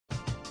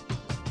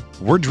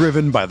We're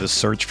driven by the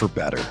search for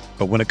better.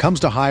 But when it comes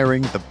to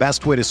hiring, the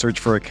best way to search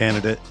for a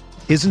candidate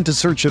isn't to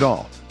search at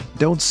all.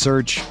 Don't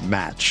search,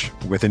 match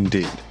with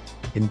Indeed.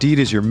 Indeed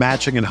is your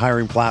matching and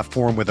hiring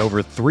platform with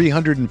over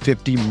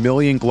 350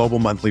 million global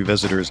monthly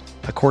visitors,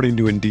 according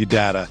to Indeed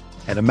data,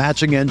 and a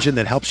matching engine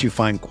that helps you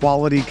find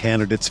quality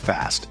candidates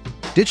fast.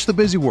 Ditch the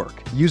busy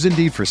work. Use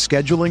Indeed for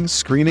scheduling,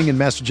 screening, and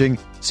messaging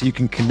so you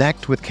can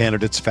connect with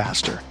candidates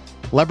faster.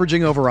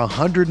 Leveraging over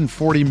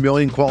 140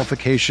 million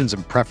qualifications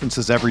and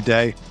preferences every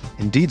day,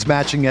 Indeed's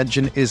matching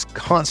engine is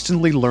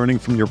constantly learning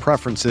from your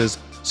preferences,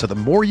 so the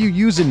more you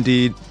use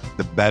Indeed,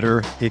 the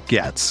better it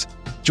gets.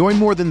 Join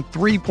more than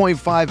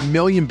 3.5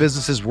 million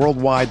businesses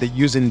worldwide that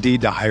use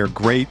Indeed to hire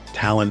great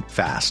talent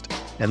fast.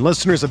 And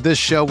listeners of this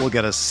show will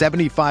get a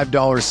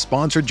 $75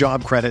 sponsored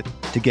job credit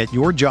to get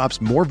your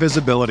jobs more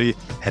visibility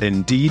at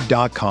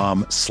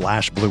Indeed.com/Blue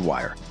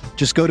Wire.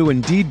 Just go to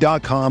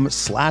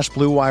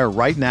Indeed.com/Blue Wire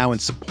right now and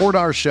support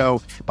our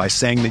show by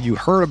saying that you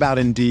heard about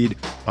Indeed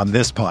on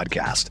this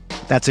podcast.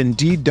 That's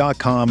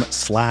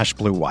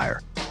Indeed.com/Blue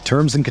Wire.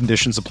 Terms and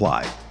conditions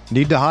apply.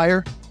 Need to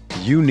hire?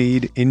 You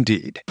need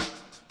Indeed.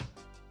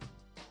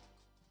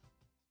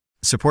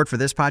 Support for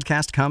this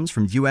podcast comes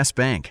from U.S.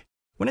 Bank.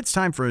 When it's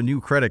time for a new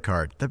credit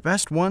card, the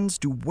best ones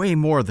do way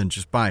more than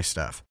just buy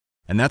stuff.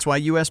 And that's why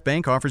U.S.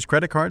 Bank offers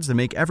credit cards that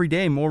make every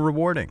day more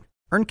rewarding.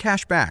 Earn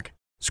cash back,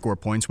 score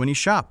points when you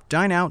shop,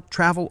 dine out,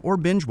 travel, or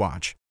binge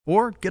watch,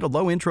 or get a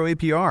low intro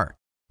APR.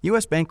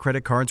 U.S. Bank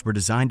credit cards were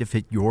designed to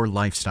fit your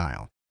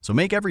lifestyle. So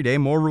make every day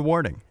more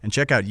rewarding and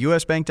check out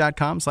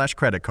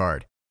usbank.com/credit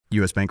card.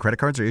 U.S. Bank credit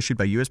cards are issued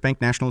by U.S. Bank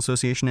National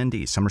Association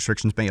ND. Some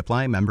restrictions may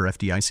apply. Member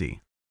FDIC.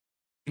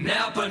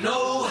 Napa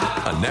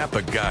know-how. A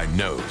Napa guy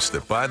knows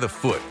that by the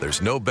foot,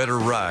 there's no better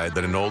ride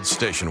than an old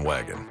station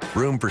wagon.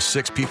 Room for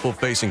 6 people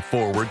facing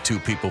forward, 2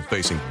 people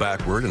facing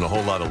backward, and a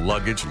whole lot of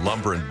luggage,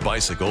 lumber, and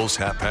bicycles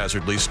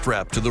haphazardly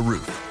strapped to the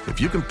roof. If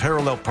you can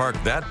parallel park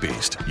that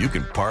beast, you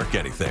can park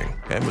anything.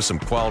 And with some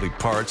quality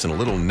parts and a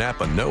little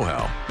Napa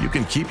know-how, you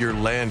can keep your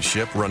land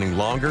ship running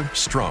longer,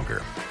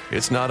 stronger.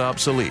 It's not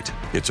obsolete.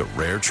 It's a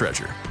rare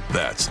treasure.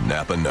 That's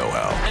Napa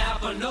know-how.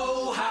 Napa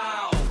know-how.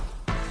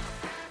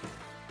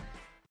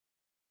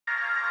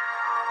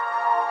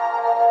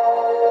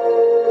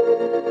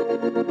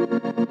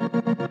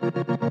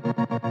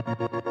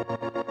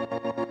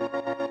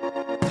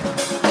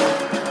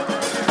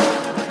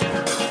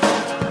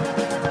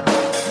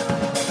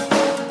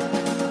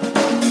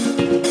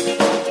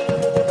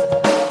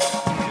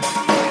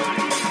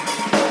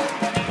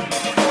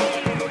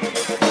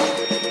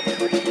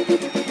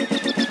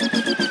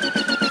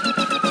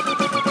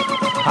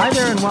 Hi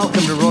there and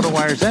welcome to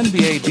RotoWire's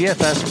NBA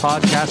DFS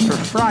podcast for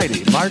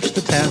Friday, March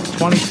the 10th,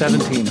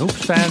 2017.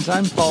 Hoops fans,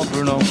 I'm Paul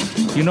Bruno.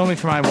 You know me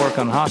from my work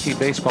on hockey,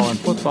 baseball, and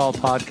football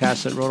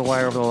podcasts at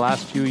RotoWire over the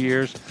last few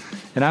years.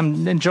 And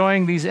I'm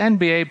enjoying these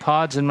NBA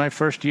pods in my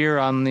first year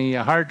on the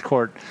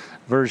hardcourt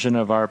version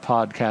of our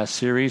podcast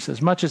series,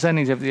 as much as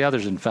any of the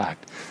others, in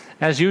fact.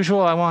 As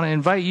usual, I want to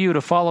invite you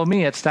to follow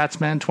me at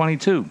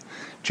Statsman22.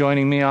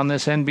 Joining me on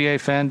this NBA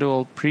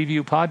FanDuel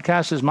preview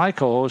podcast is my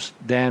co-host,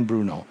 Dan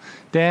Bruno.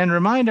 Dan,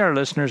 remind our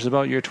listeners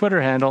about your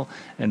Twitter handle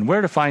and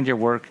where to find your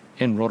work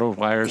in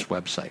RotoWire's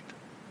website.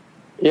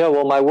 Yeah,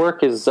 well, my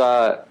work is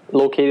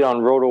located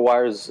on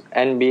RotoWire's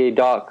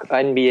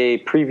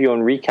NBA preview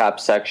and recap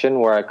section,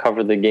 where I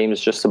cover the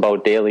games just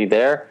about daily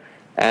there.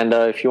 And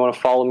if you want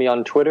to follow me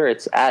on Twitter,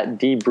 it's at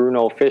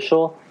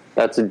DBrunoOfficial.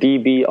 That's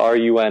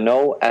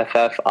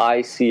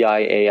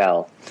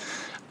DBrunoFFICIAL.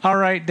 All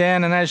right,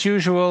 Dan, and as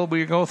usual,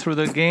 we go through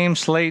the game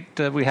slate.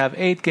 We have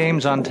 8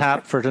 games on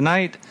tap for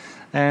tonight,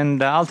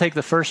 and I'll take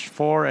the first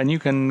 4, and you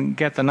can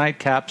get the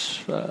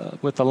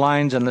nightcaps with the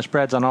lines and the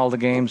spreads on all the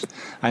games.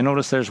 I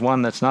notice there's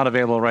one that's not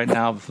available right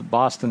now, the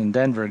Boston and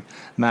Denver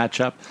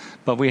matchup,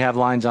 but we have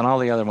lines on all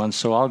the other ones.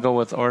 So I'll go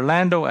with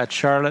Orlando at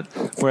Charlotte,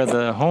 where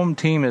the home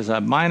team is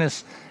a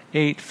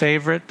 -8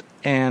 favorite,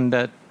 and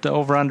the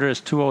over-under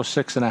is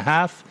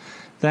 206.5.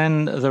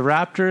 Then the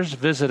Raptors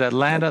visit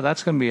Atlanta.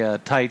 That's going to be a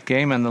tight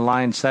game, and the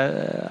line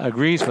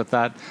agrees with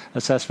that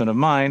assessment of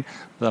mine.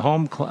 The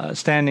home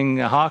standing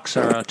Hawks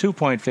are a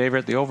 2-point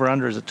favorite. The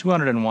over-under is at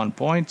 201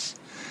 points.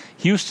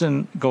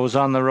 Houston goes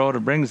on the road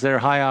and brings their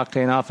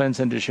high-octane offense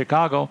into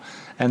Chicago,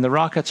 and the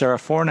Rockets are a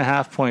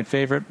 4.5-point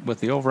favorite with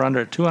the over-under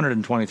at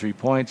 223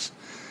 points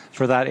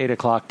for that 8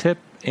 o'clock tip.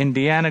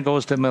 Indiana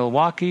goes to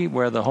Milwaukee,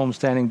 where the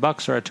home-standing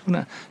Bucks are a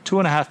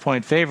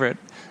 2.5-point favorite,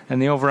 and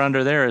the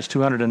over-under there is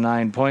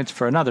 209 points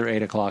for another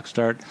 8 o'clock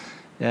start.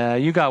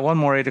 You got one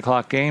more 8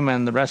 o'clock game,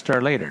 and the rest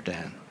are later,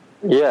 Dan.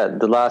 Yeah,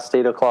 the last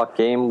 8 o'clock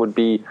game would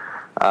be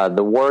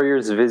the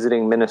Warriors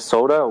visiting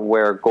Minnesota,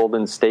 where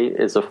Golden State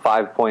is a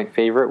 5-point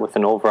favorite with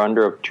an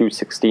over-under of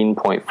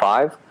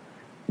 216.5.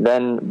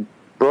 Then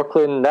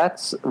Brooklyn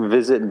Nets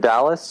visit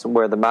Dallas,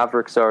 where the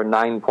Mavericks are a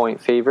 9-point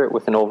favorite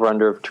with an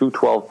over-under of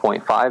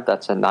 212.5.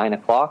 That's at 9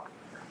 o'clock.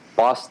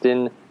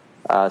 Boston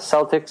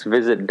Celtics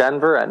visit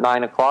Denver at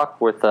 9 o'clock,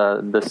 with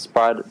the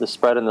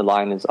spread and the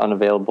line is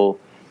unavailable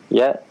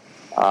yet.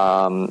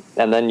 And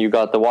then you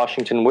got the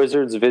Washington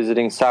Wizards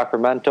visiting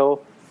Sacramento,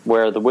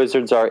 where the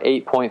Wizards are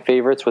 8-point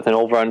favorites with an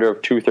over-under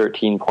of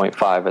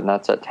 213.5, and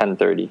that's at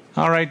 10:30.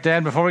 All right,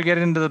 Dan, before we get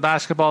into the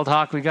basketball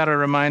talk, we got to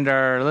remind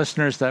our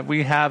listeners that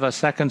we have a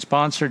second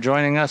sponsor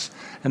joining us,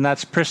 and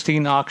that's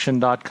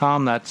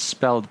PristineAuction.com. That's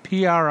spelled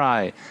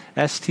Pristine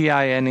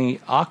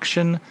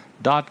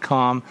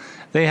auction.com.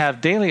 They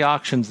have daily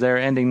auctions there,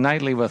 ending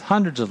nightly with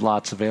hundreds of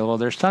lots available.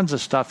 There's tons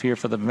of stuff here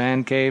for the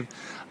man cave.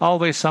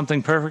 Always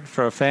something perfect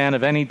for a fan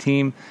of any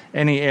team,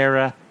 any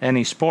era,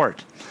 any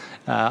sport.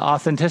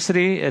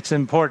 Authenticity, it's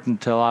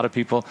important to a lot of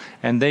people,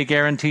 and they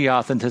guarantee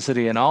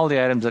authenticity in all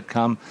the items that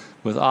come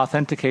with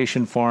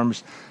authentication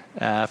forms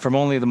from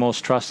only the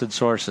most trusted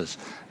sources.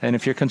 And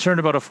if you're concerned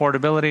about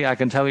affordability, I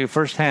can tell you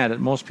firsthand that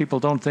most people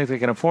don't think they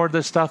can afford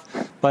this stuff,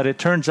 but it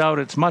turns out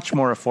it's much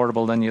more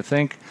affordable than you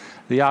think.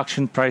 The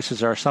auction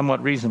prices are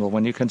somewhat reasonable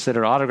when you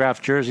consider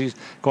autographed jerseys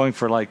going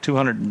for like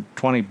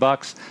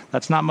 $220.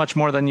 That's not much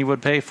more than you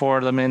would pay for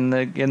them in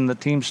the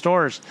team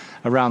stores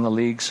around the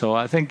league. So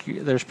I think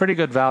there's pretty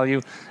good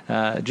value.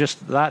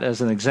 Just that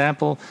as an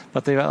example.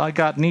 But I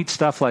got neat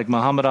stuff like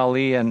Muhammad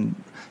Ali and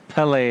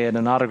Pele in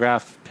an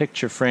autograph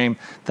picture frame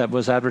that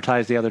was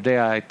advertised the other day.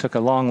 I took a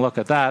long look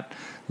at that.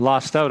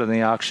 Lost out in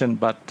the auction,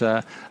 but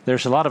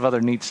there's a lot of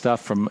other neat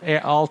stuff from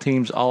all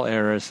teams, all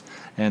eras,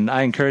 and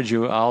I encourage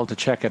you all to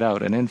check it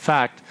out. And in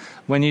fact,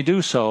 when you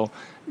do so,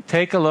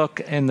 take a look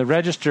in the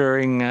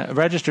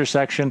register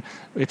section.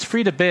 It's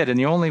free to bid, and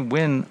you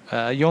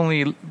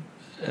only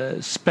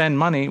spend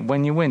money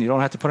when you win. You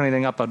don't have to put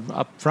anything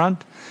up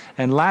front.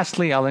 And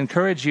lastly, I'll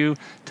encourage you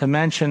to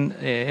mention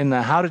in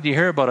the How Did You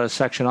Hear About Us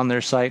section on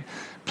their site,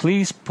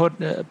 please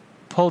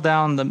pull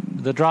down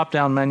the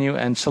drop-down menu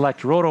and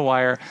select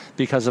RotoWire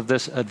because of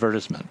this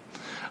advertisement.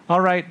 All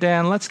right,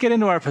 Dan, let's get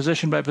into our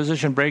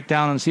position-by-position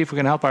breakdown and see if we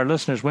can help our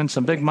listeners win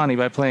some big money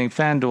by playing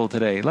FanDuel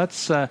today.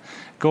 Let's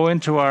go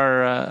into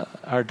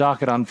our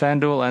docket on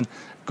FanDuel and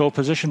go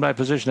position by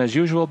position as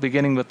usual,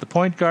 beginning with the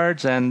point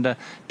guards. And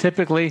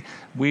typically,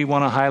 we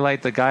want to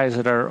highlight the guys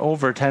that are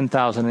over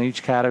 10,000 in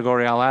each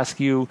category. I'll ask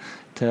you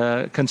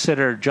to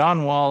consider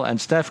John Wall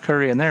and Steph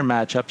Curry in their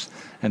matchups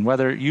and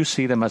whether you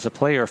see them as a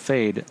play or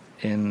fade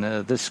in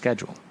this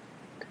schedule.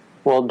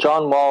 Well,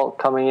 John Wall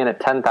coming in at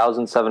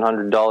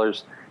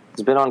 $10,700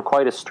 has been on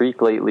quite a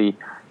streak lately.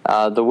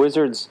 The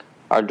Wizards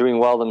are doing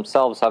well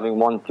themselves, having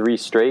won 3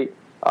 straight,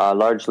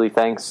 largely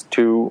thanks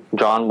to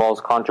John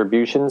Wall's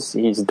contributions.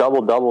 He's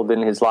double-doubled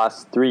in his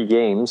last 3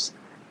 games,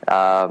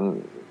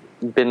 been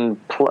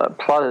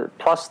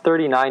plus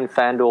 39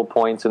 FanDuel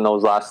points in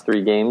those last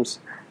 3 games,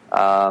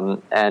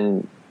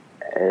 and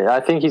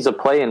I think he's a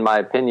play in my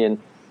opinion.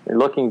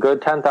 Looking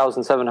good.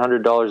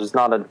 $10,700 is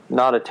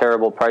not a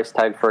terrible price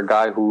tag for a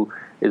guy who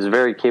is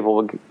very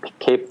capable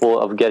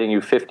of getting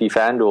you 50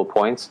 FanDuel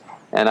points,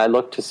 and I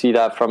look to see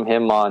that from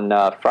him on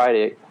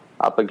Friday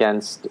up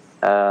against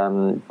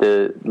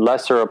the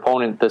lesser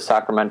opponent, the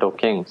Sacramento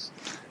Kings.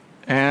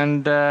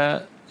 And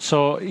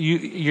so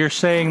you're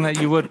saying that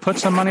you would put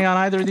some money on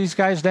either of these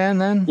guys, Dan,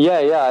 then? Yeah,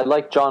 I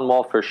like John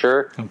Wall for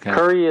sure. Okay.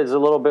 Curry is a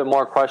little bit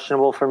more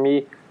questionable for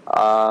me.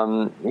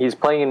 He's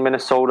playing in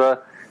Minnesota.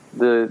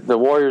 The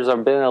Warriors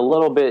have been a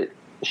little bit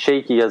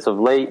shaky as of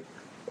late,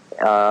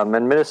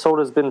 and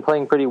Minnesota's been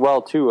playing pretty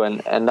well too.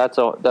 And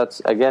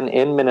that's again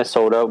in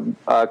Minnesota.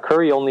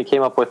 Curry only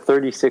came up with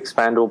 36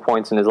 FanDuel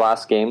points in his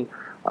last game.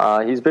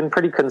 He's been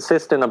pretty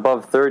consistent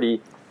above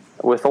 30,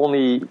 with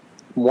only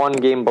 1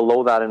 game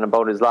below that in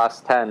about his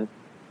last 10.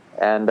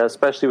 And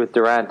especially with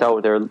Durant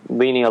out, they're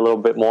leaning a little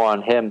bit more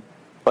on him.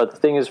 But the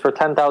thing is, for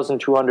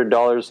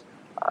 $10,200.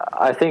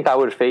 I think I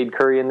would fade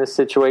Curry in this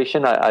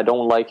situation. I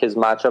don't like his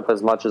matchup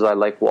as much as I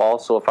like Wall.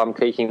 So if I'm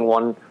taking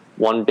one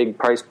big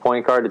price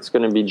point guard, it's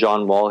going to be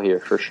John Wall here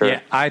for sure. Yeah,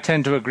 I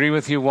tend to agree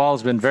with you.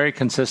 Wall's been very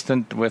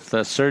consistent with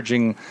the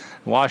surging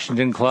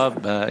Washington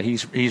club.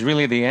 He's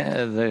really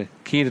the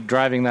key to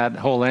driving that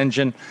whole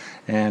engine,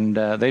 and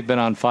they've been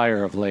on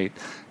fire of late.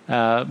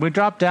 We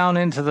drop down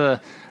into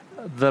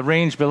the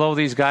range below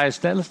these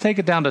guys. Let's take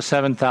it down to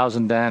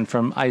 $7,000, Dan,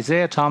 from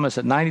Isaiah Thomas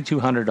at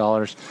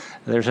 $9,200.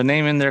 There's a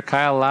name in there,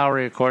 Kyle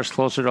Lowry, of course,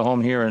 closer to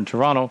home here in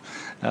Toronto.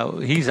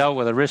 He's out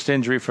with a wrist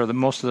injury for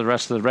most of the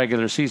rest of the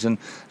regular season,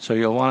 so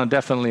you'll want to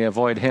definitely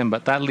avoid him.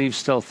 But that leaves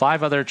still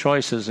 5 other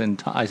choices in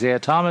Isaiah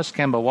Thomas,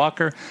 Kemba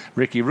Walker,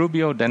 Ricky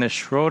Rubio, Dennis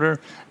Schroeder,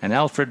 and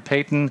Elfrid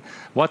Payton.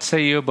 What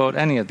say you about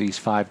any of these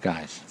 5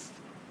 guys?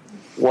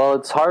 Well,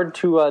 it's hard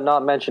to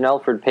not mention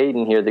Elfrid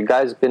Payton here. The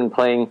guy's been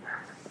playing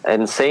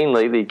insane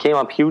lately. He came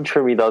up huge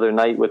for me the other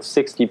night with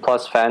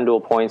 60-plus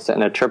FanDuel points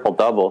and a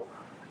triple-double.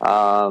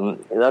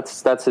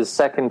 That's his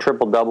second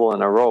triple-double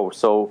in a row.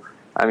 So,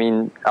 I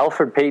mean,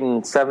 Elfrid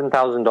Payton,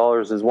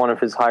 $7,000 is one of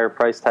his higher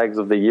price tags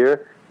of the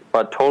year,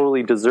 but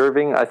totally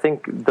deserving. I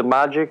think the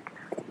Magic,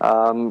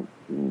 after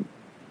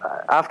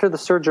the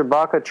Serge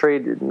Ibaka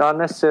trade, not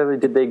necessarily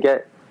did they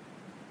get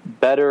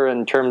better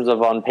in terms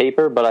of on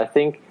paper, but I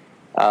think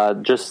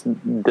just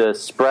the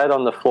spread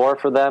on the floor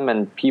for them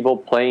and people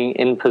playing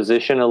in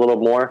position a little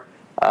more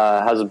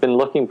has been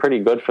looking pretty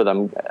good for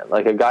them.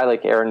 Like a guy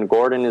like Aaron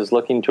Gordon is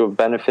looking to have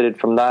benefited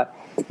from that,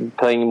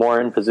 playing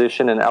more in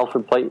position, and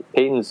Alfred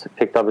Payton's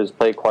picked up his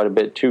play quite a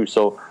bit too.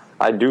 So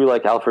I do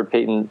like Alfred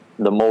Payton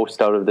the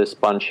most out of this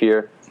bunch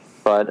here.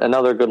 But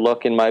another good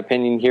look, in my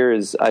opinion, here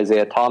is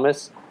Isaiah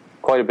Thomas.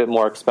 Quite a bit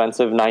more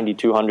expensive,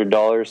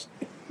 $9,200.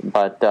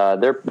 But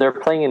they're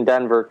playing in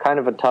Denver, kind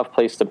of a tough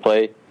place to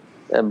play.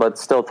 But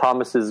still,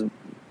 Thomas is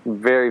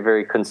very,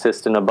 very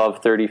consistent,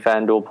 above 30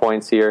 FanDuel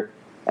points here.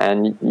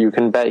 And you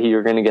can bet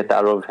you're going to get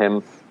that out of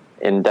him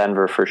in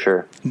Denver for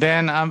sure.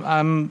 Dan,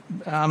 I'm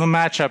a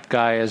matchup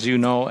guy, as you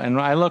know, and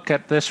I look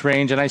at this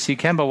range and I see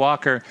Kemba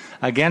Walker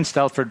against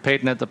Elfrid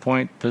Payton at the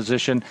point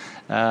position.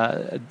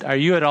 Are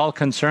you at all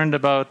concerned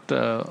about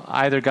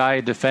either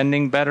guy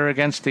defending better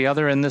against the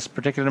other in this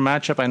particular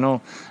matchup? I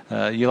know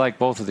you like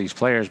both of these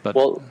players, but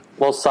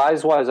well,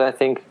 size-wise, I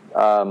think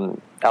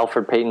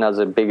Elfrid Payton has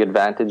a big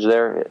advantage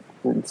there.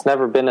 It's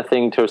never been a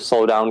thing to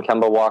slow down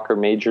Kemba Walker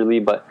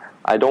majorly, but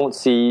I don't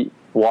see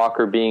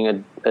Walker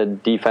being a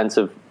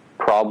defensive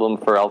problem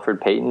for Elfrid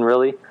Payton,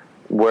 really,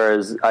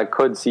 whereas I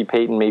could see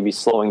Payton maybe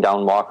slowing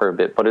down Walker a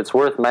bit. But it's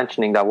worth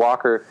mentioning that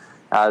Walker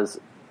has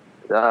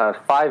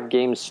 5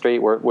 games straight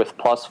with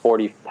plus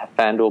 40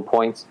 FanDuel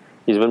points.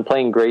 He's been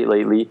playing great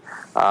lately.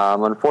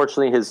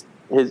 Unfortunately,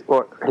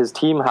 his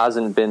team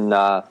hasn't been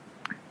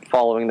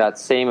following that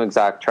same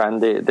exact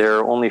trend.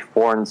 They're only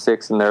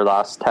 4-6 in their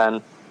last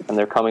 10, and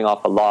they're coming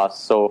off a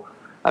loss. So,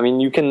 I mean,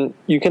 you can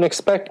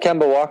expect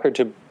Kemba Walker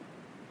to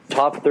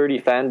top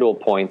 30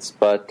 FanDuel points,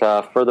 but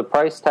for the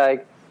price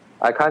tag,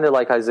 I kind of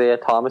like Isaiah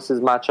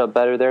Thomas's matchup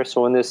better there.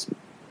 So in this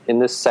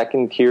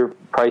second tier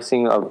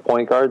pricing of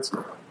point guards,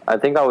 I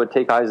think I would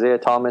take Isaiah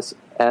Thomas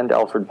and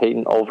Elfrid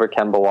Payton over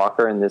Kemba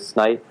Walker in this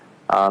night.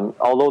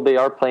 Although they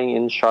are playing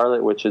in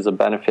Charlotte, which is a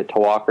benefit to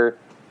Walker.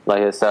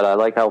 Like I said, I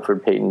like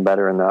Elfrid Payton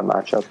better in that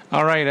matchup.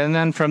 All right, and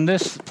then from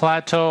this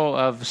plateau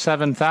of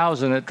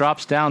 7,000, it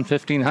drops down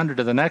 1,500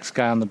 to the next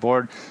guy on the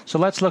board. So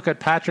let's look at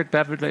Patrick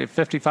Beverley,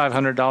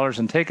 $5,500,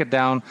 and take it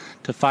down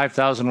to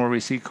 5,000, where we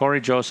see Corey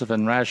Joseph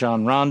and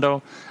Rajon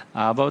Rondo.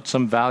 About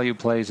some value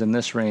plays in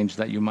this range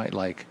that you might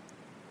like.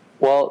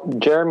 Well,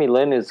 Jeremy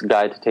Lin is a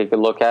guy to take a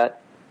look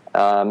at.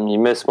 He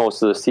missed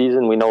most of the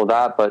season, we know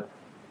that, but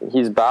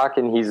he's back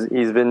and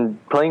he's been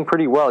playing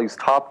pretty well. He's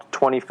topped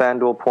 20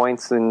 FanDuel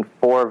points in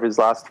 4 of his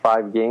last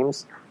 5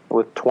 games,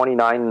 with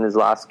 29 in his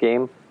last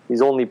game.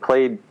 He's only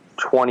played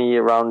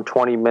around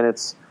 20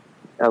 minutes,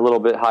 a little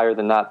bit higher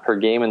than that per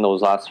game in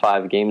those last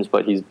 5 games,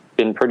 but he's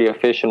been pretty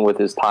efficient with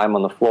his time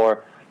on the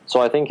floor. So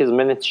I think his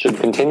minutes should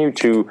continue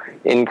to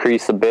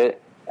increase a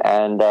bit,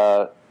 and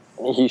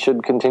he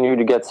should continue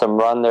to get some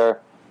run there.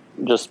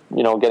 Just,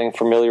 getting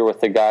familiar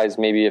with the guys,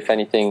 maybe, if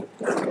anything,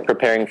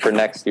 preparing for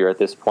next year at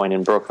this point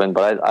in Brooklyn.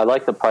 But I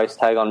like the price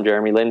tag on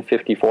Jeremy Lin,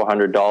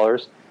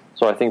 $5,400.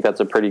 So I think that's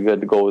a pretty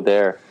good go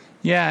there.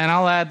 Yeah, and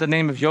I'll add the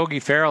name of Yogi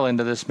Ferrell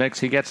into this mix.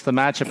 He gets the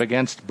matchup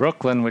against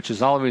Brooklyn, which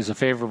is always a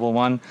favorable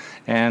one.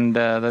 And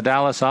the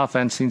Dallas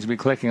offense seems to be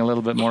clicking a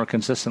little bit more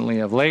consistently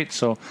of late.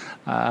 So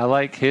I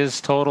like his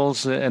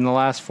totals in the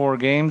last 4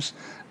 games.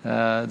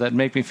 That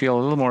make me feel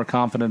a little more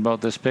confident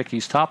about this pick.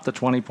 He's topped the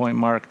 20-point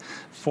mark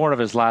 5 out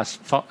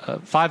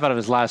of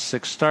his last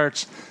 6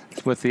 starts,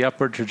 with the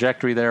upward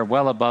trajectory there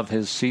well above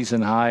his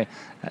season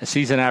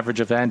average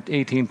of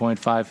 18.5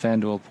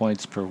 FanDuel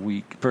points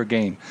per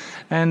game.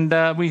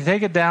 And we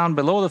take it down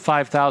below the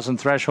 5,000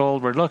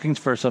 threshold. We're looking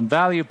for some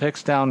value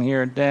picks down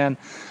here, Dan,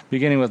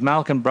 beginning with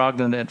Malcolm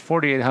Brogdon at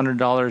 $4,800,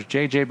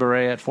 JJ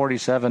Barea at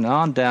 $4,700,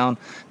 on down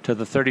to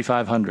the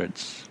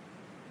 3,500s.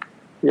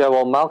 Yeah,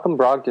 well, Malcolm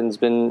Brogdon's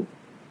been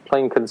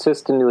playing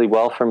consistently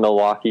well for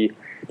Milwaukee.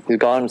 He's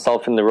got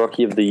himself in the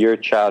Rookie of the Year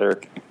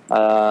chatter.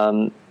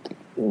 And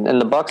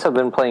the Bucks have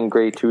been playing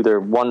great, too.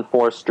 They're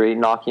 1-4 straight,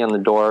 knocking on the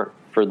door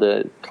for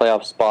the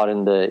playoff spot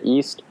in the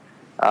East.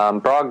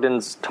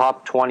 Brogdon's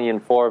top 20 in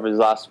 4 of his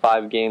last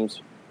 5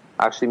 games.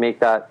 Actually make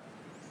that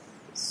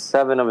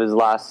 7 of his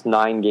last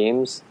 9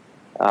 games.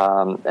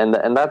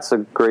 And that's a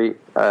great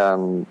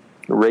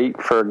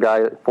rate for a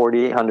guy at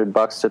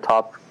 $4,800 to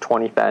top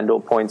 20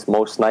 FanDuel points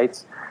most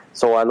nights.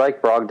 So I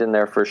like Brogdon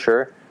there for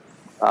sure.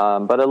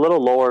 But a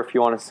little lower if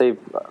you want to save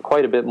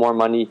quite a bit more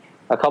money.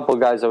 A couple of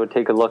guys I would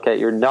take a look at.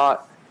 You're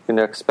not going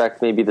to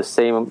expect maybe the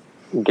same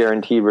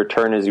guaranteed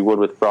return as you would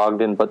with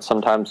Brogdon, but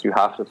sometimes you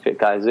have to fit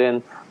guys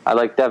in. I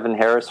like Devin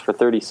Harris for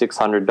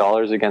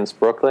 $3,600 against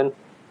Brooklyn.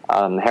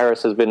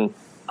 Harris has been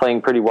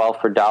playing pretty well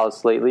for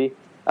Dallas lately.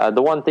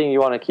 The one thing you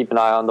want to keep an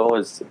eye on, though,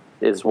 is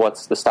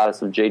what's the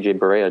status of JJ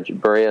Barea.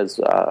 Barea's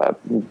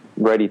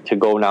ready to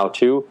go now,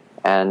 too.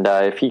 And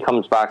if he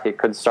comes back, it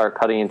could start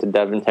cutting into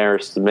Devin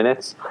Harris'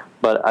 minutes.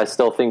 But I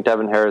still think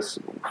Devin Harris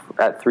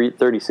at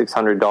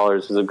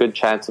 $3,600 is a good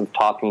chance of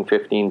topping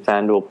 15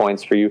 FanDuel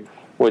points for you,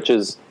 which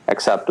is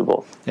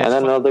acceptable. Yeah,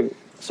 and then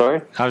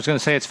sorry? I was going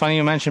to say, it's funny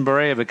you mentioned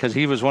Barea because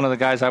he was one of the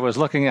guys I was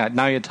looking at.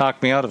 Now you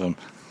talked me out of him.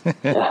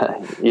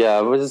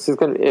 Yeah,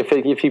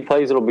 if he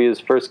plays, it'll be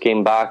his first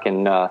game back,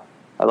 and I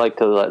like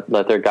to let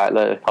the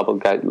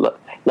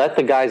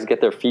guys get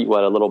their feet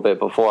wet a little bit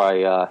before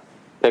I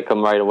pick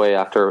him right away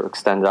after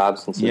extended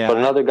absences. Yeah, but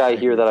another guy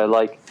here that I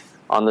like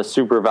on the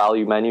super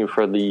value menu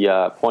for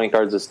the point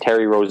guards is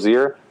Terry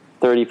Rozier,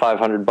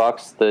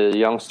 $3,500. The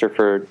youngster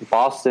for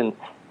Boston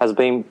has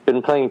been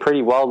playing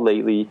pretty well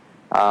lately.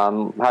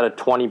 Had a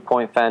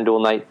 20-point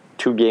FanDuel night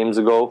 2 games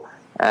ago,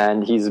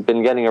 and he's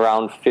been getting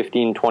around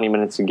 15, 20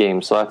 minutes a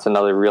game, so that's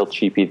another real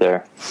cheapie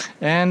there.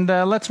 And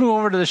let's move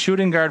over to the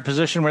shooting guard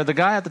position, where the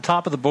guy at the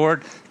top of the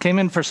board came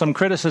in for some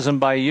criticism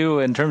by you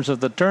in terms of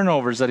the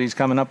turnovers that he's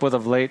coming up with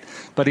of late,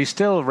 but he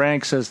still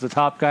ranks as the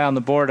top guy on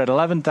the board at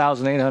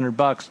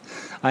 $11,800.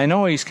 I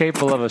know he's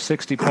capable of a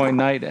 60-point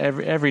night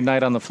every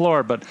night on the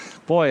floor, but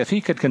boy, if he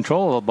could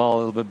control the ball a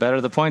little bit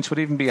better, the points would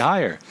even be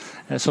higher.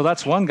 And so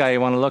that's one guy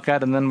you want to look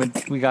at. And then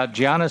we got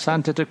Giannis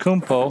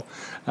Antetokounmpo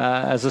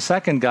as the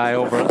second guy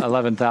over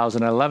 $11,000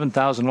 at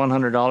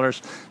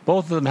 $11,100.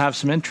 Both of them have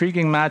some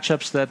intriguing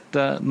matchups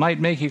that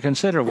might make you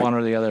consider one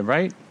or the other,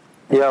 right?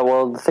 Yeah,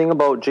 well, the thing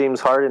about James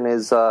Harden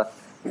is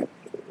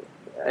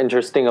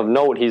interesting of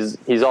note.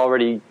 He's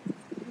already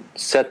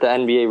set the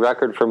NBA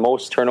record for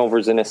most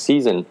turnovers in a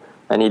season,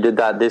 and he did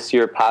that this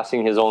year,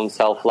 passing his own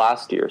self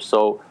last year.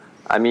 So,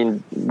 I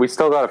mean, we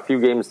still got a few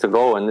games to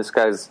go, and this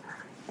guy's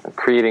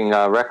creating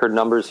record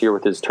numbers here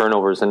with his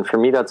turnovers. And for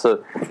me, that's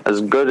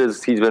as good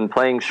as he's been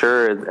playing,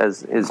 sure,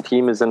 as his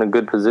team is in a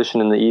good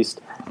position in the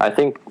East. I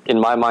think, in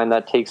my mind,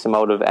 that takes him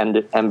out of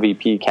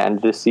MVP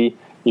candidacy.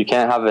 You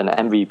can't have an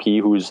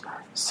MVP who's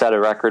set a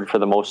record for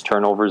the most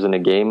turnovers in a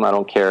game. I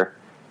don't care,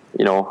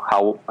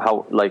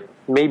 how like,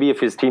 maybe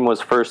if his team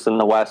was first in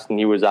the West and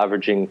he was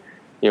averaging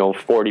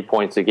 40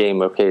 points a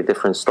game, okay,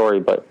 different story.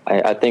 But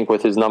I think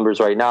with his numbers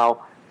right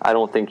now, I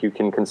don't think you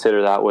can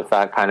consider that with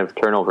that kind of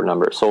turnover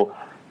number. So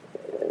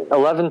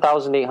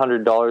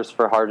 $11,800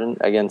 for Harden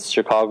against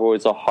Chicago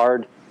is a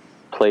hard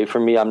play for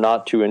me. I'm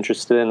not too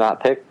interested in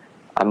that pick.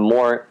 I'm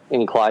more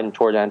inclined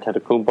toward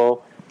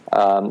Antetokounmpo,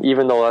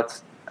 even though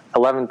that's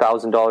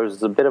 $11,000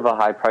 is a bit of a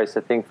high price,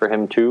 I think, for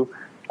him too.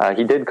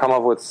 He did come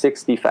up with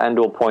 60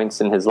 FanDuel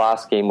points in his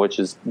last game, which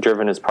has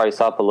driven his price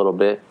up a little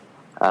bit.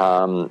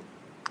 I'm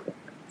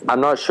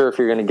not sure if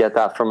you're going to get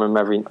that from him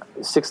every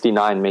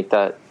 69. Make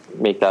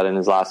that in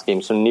his last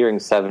game. So nearing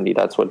 70.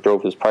 That's what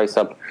drove his price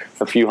up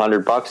a few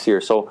 $100 here.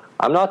 So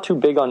I'm not too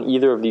big on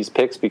either of these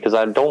picks because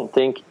I don't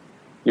think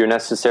you're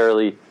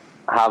necessarily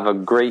have a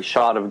great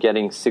shot of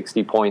getting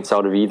 60 points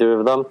out of either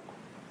of them.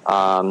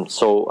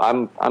 So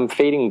I'm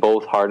fading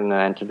both Harden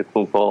and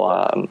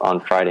Antetokounmpo on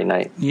Friday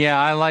night. Yeah,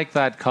 I like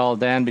that call,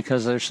 Dan,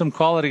 because there's some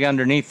quality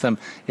underneath them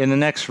in the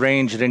next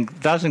range.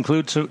 It does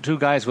include two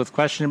guys with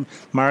question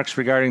marks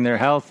regarding their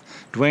health.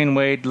 Dwayne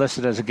Wade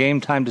listed as a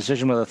game-time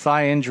decision with a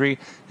thigh injury,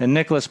 and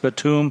Nicholas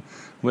Batum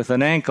with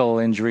an ankle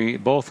injury,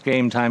 both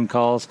game-time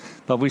calls.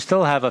 But we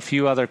still have a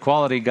few other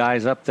quality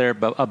guys up there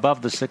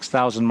above the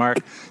 6,000 mark,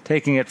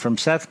 taking it from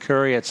Seth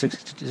Curry at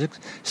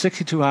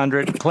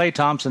 6,200, Klay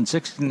Thompson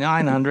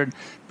 6,900,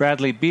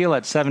 Bradley Beal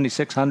at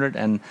 7,600,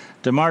 and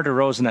DeMar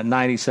DeRozan at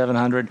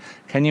 9,700.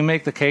 Can you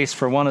make the case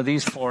for one of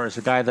these four as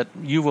a guy that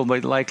you will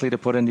be likely to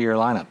put into your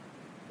lineup?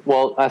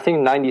 Well, I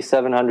think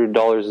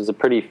 $9,700 is a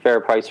pretty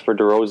fair price for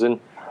DeRozan.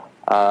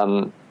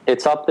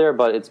 It's up there,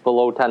 but it's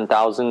below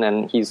 10,000,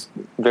 and he's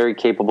very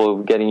capable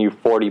of getting you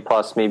 40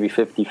 plus, maybe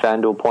 50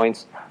 FanDuel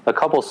points. A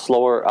couple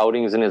slower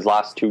outings in his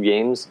last 2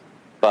 games,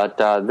 but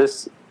that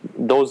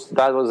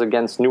was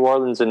against New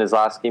Orleans in his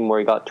last game where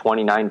he got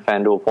 29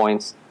 FanDuel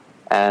points,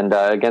 and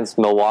against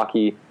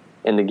Milwaukee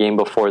in the game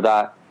before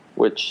that,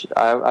 which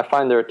I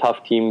find they're a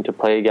tough team to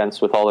play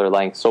against with all their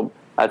length. So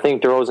I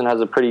think DeRozan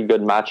has a pretty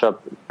good matchup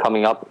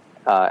coming up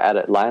at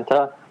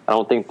Atlanta. I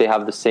don't think they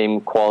have the same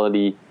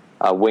quality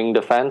wing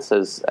defense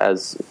as,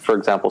 for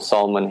example,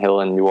 Solomon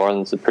Hill in New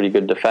Orleans, a pretty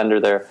good defender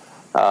there.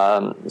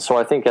 So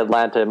I think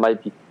Atlanta, it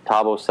might be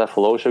Thabo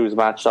Sefolosha who's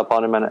matched up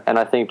on him, and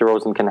I think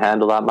DeRozan can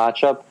handle that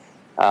matchup.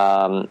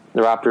 The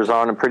Raptors are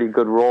on a pretty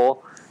good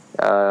roll,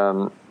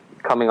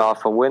 coming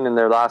off a win in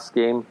their last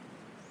game,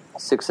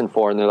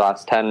 6-4 in their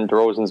last 10.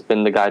 DeRozan's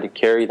been the guy to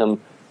carry them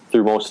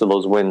through most of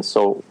those wins,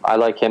 so I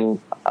like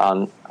him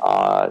on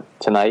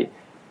tonight.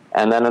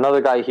 And then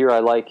another guy here I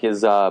like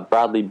is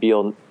Bradley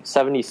Beal,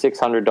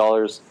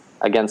 $7,600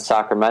 against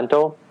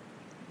Sacramento.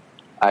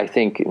 I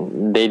think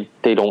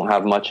they don't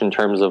have much in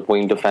terms of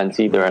wing defense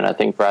either, and I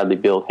think Bradley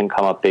Beal can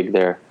come up big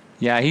there.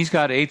 Yeah, he's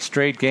got 8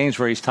 straight games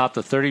where he's topped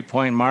the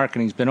 30-point mark,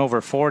 and he's been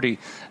over 40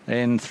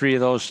 in 3 of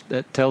those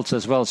tilts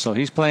as well. So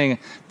he's playing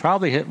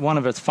probably hit one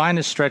of his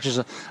finest stretches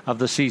of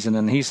the season,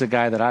 and he's the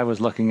guy that I was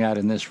looking at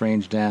in this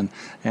range, Dan.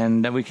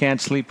 And we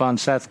can't sleep on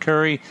Seth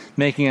Curry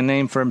making a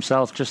name for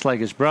himself just like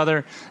his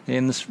brother.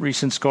 In this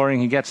recent scoring,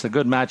 he gets a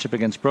good matchup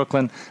against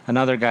Brooklyn,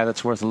 another guy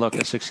that's worth a look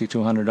at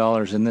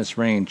 $6,200 in this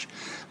range.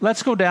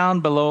 Let's go down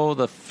below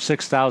the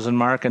 6,000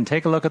 mark and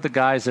take a look at the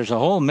guys. There's a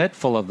whole mitt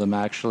full of them,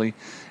 actually,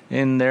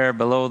 in there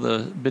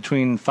below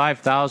between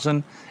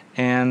 5,000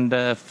 and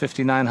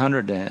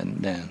 5,900,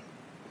 Dan.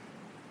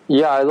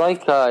 Yeah, I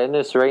like in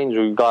this range,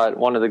 we've got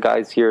one of the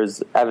guys here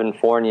is Evan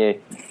Fournier.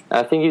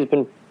 I think he's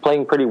been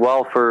playing pretty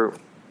well for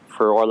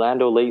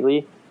Orlando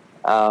lately,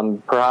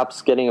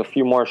 perhaps getting a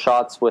few more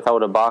shots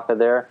without Ibaka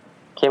there.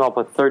 came up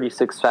with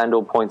 36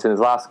 FanDuel points in his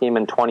last game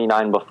and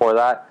 29 before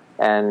that,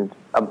 and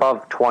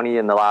above 20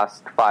 in the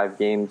last 5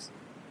 games.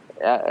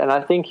 And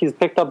I think he's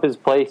picked up his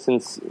play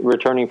since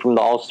returning from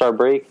the All-Star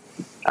break.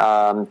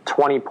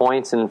 20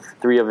 points in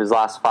 3 of his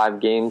last 5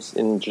 games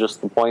in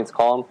just the points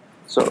column.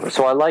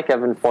 So I like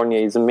Evan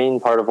Fournier. He's a main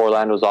part of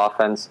Orlando's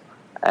offense.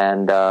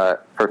 And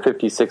for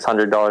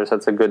 $5,600,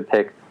 that's a good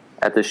pick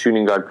at the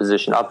shooting guard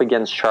position up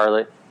against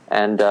Charlotte.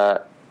 And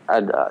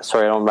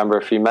sorry, I don't remember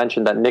if you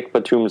mentioned that Nick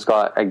Batum's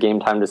got a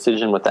game-time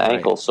decision with the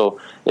ankle. So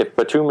if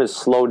Batum is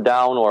slowed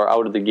down or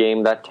out of the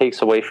game, that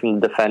takes away from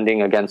the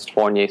defending against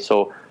Fournier.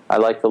 So I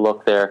like the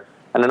look there.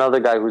 And another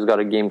guy who's got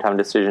a game-time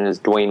decision is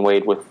Dwayne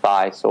Wade with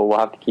thigh. So we'll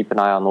have to keep an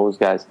eye on those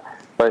guys.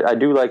 But I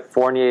do like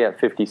Fournier at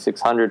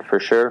 $5,600 for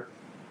sure.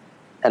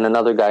 And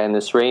another guy in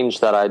this range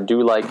that I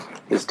do like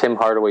is Tim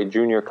Hardaway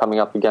Jr. coming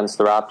up against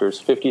the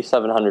Raptors,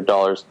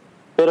 $5,700.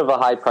 Bit of a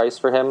high price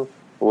for him,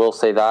 we'll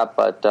say that,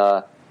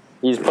 but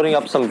he's putting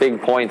up some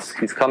big points.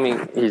 He's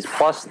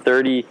plus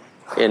 30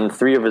 in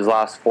 3 of his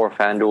last 4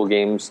 FanDuel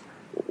games,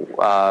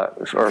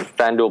 or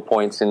FanDuel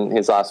points in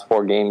his last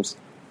 4 games,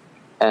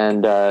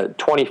 and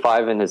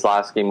 25 in his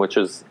last game, which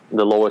is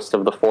the lowest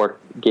of the 4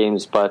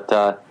 games,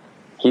 but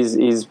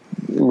he's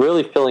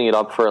really filling it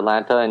up for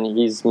Atlanta, and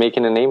he's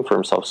making a name for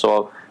himself.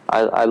 So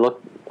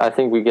I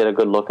think we get a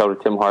good look out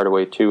of Tim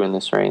Hardaway too in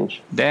this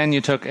range. Dan,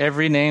 you took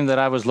every name that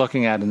I was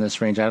looking at in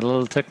this range. I had a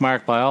little tick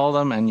mark by all of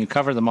them, and you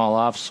covered them all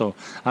off. So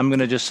I'm going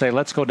to just say,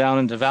 let's go down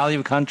into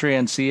value country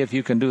and see if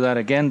you can do that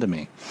again to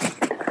me.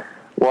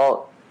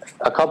 Well,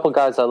 a couple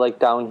guys I like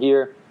down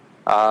here.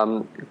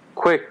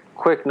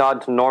 Quick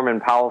nod to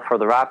Norman Powell for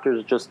the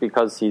Raptors, just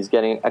because he's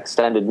getting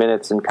extended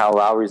minutes in Kyle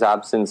Lowry's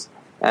absence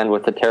and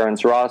with the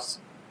Terrence Ross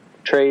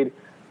trade.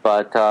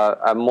 But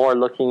I'm more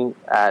looking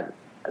at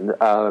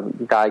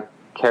guy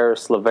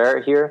Caris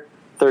LeVert here,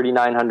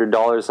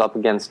 $3,900 up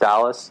against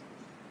Dallas.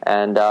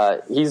 And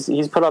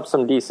he's put up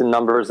some decent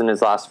numbers in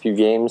his last few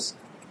games.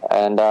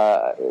 And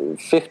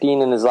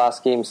 15 in his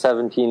last game,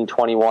 17,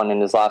 21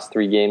 in his last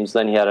 3 games.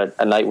 Then he had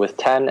a night with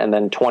 10 and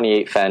then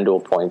 28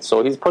 FanDuel points.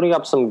 So he's putting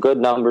up some good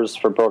numbers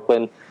for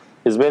Brooklyn.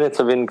 His minutes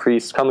have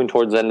increased coming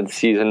towards the end of the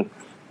season.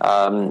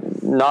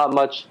 Not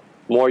much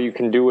more you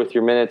can do with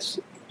your minutes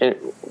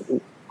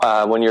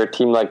when you're a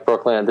team like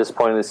Brooklyn at this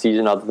point in the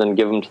season other than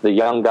give them to the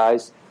young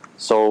guys.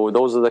 So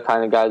those are the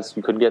kind of guys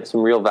you could get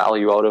some real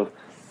value out of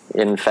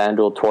in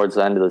FanDuel towards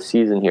the end of the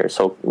season here.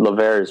 So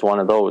LeVert is one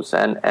of those.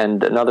 And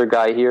another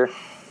guy here,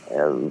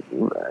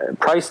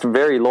 priced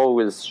very low,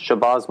 is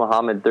Shabazz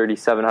Muhammad,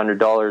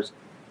 $3,700.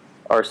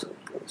 Or,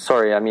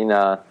 sorry,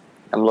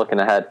 I'm looking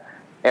ahead.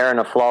 Aaron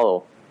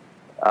Aflalo,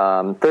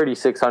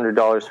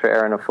 $3,600 for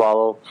Aaron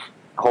Aflalo,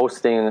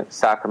 hosting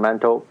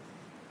Sacramento.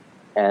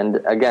 And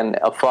again,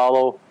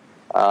 Aflalo,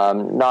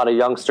 not a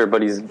youngster,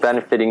 but he's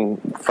benefiting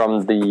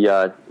from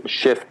the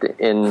shift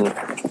in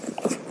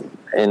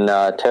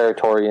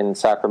territory in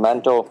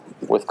Sacramento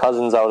with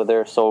Cousins out of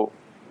there. So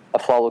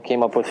Aflalo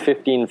came up with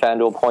 15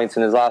 FanDuel points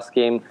in his last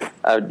game.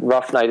 A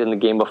rough night in the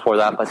game before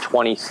that, but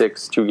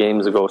 26 2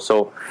 games ago.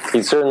 So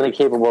he's certainly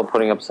capable of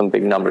putting up some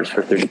big numbers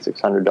for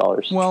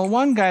 $3,600. Well,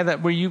 one guy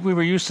that we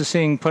were used to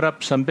seeing put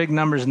up some big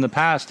numbers in the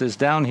past is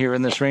down here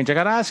in this range. I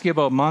got to ask you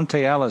about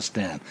Monte Ellis,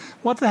 Dan.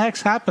 What the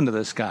heck's happened to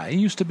this guy? He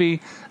used to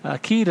be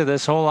key to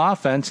this whole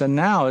offense, and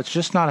now it's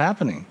just not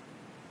happening.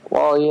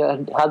 Well, he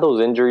had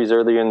those injuries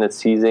earlier in the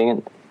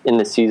season.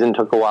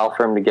 Took a while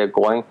for him to get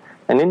going.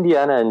 And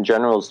Indiana in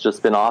general has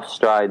just been off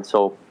stride,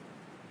 so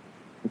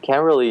you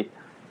can't really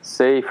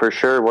say for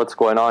sure what's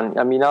going on.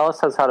 I mean, Ellis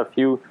has had a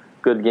few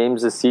good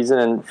games this season,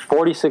 and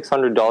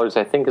 $4,600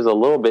 I think is a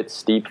little bit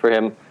steep for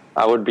him.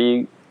 I would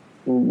be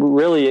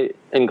really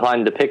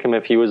inclined to pick him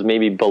if he was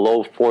maybe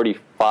below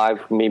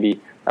 45,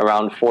 maybe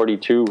around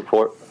 42,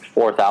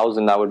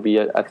 4,000. That would be,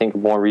 I think, a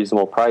more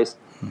reasonable price.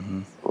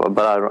 Mm-hmm.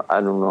 But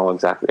I don't know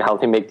exactly how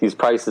they make these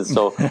prices.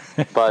 So,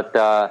 but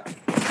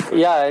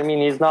yeah, I mean,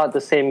 he's not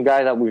the same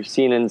guy that we've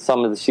seen in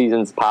some of the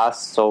seasons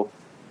past. So,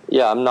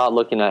 yeah, I'm not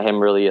looking at him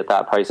really at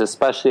that price,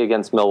 especially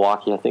against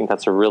Milwaukee. I think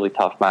that's a really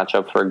tough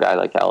matchup for a guy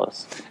like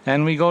Ellis.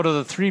 And we go to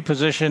the 3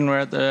 position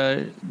where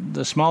the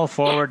small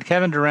forward,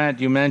 Kevin Durant,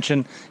 you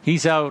mentioned,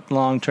 he's out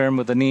long-term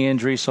with a knee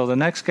injury. So the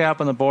next guy up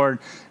on the board,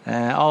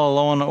 all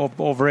alone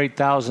over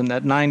 8,000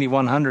 at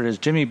 9,100 is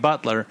Jimmy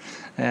Butler,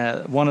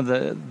 one of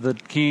the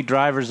key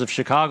drivers of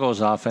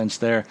Chicago's offense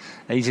there.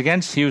 He's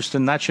against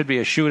Houston. That should be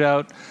a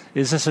shootout.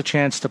 Is this a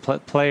chance to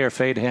play or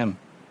fade him?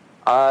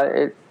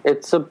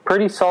 It's a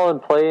pretty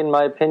solid play in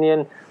my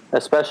opinion,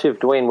 especially if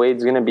Dwayne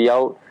Wade's going to be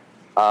out.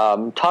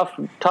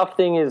 Tough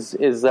thing is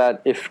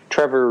that if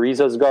Trevor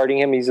Ariza's guarding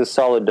him, he's a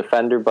solid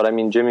defender. But I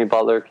mean, Jimmy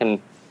Butler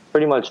can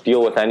pretty much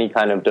deal with any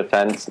kind of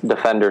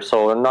defender,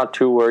 so I'm not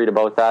too worried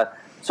about that.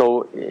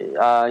 So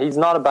he's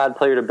not a bad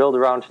player to build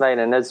around tonight.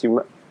 And as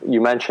you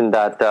mentioned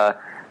that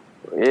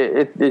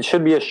it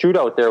should be a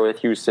shootout there with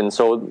Houston.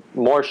 So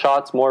more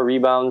shots, more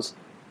rebounds,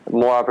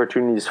 more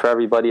opportunities for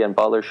everybody, and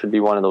Butler should be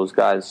one of those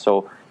guys.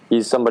 So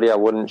he's somebody I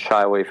wouldn't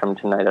shy away from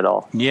tonight at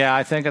all. Yeah,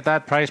 I think at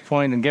that price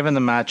point and given the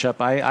matchup,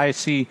 I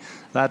see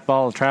that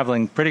ball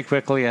traveling pretty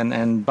quickly,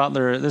 and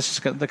Butler, this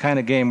is the kind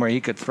of game where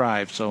he could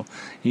thrive, so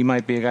he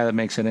might be a guy that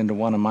makes it into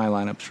one of my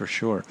lineups for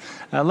sure.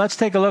 Let's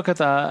take a look at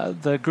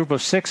the group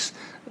of six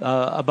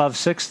above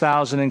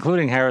 6,000,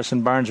 including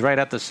Harrison Barnes, right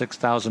at the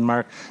 6,000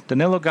 mark.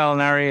 Danilo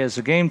Gallinari is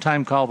a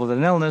game-time call with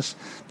an illness,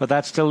 but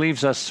that still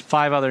leaves us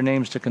 5 other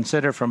names to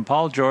consider, from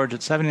Paul George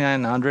at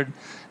 7,900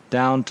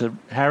 down to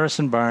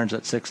Harrison Barnes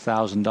at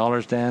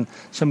 $6,000, Dan.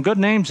 Some good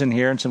names in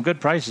here and some good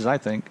prices, I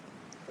think.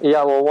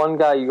 Yeah, well, one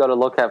guy you got to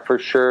look at for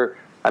sure.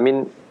 I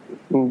mean,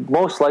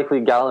 most likely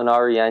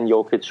Gallinari and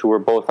Jokic, who are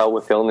both out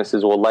with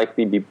illnesses, will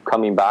likely be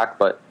coming back.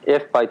 But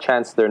if by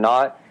chance they're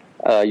not,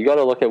 you got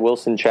to look at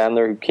Wilson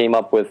Chandler, who came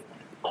up with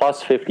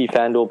plus 50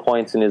 FanDuel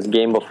points in his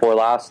game before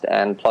last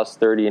and plus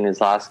 30 in his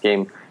last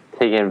game,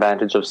 taking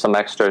advantage of some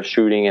extra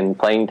shooting and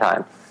playing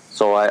time.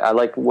 So I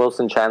like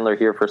Wilson Chandler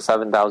here for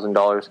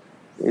 $7,000.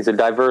 He's a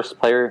diverse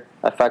player,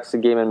 affects the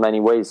game in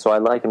many ways, so I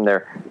like him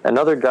there.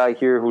 Another guy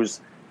here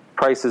whose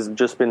price has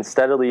just been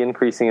steadily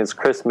increasing is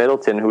Chris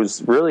Middleton,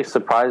 who's really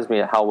surprised me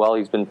at how well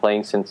he's been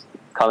playing since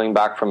coming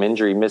back from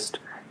injury. Missed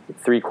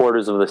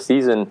 3/4 of the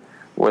season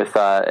with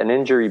an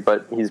injury,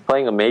 but he's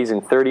playing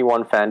amazing.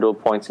 31 FanDuel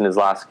points in his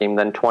last game,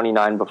 then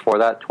 29 before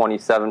that,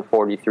 27,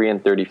 43,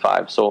 and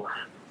 35. So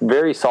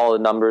very solid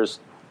numbers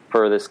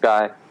for this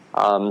guy.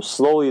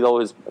 Slowly,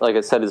 though, like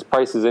I said, his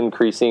price is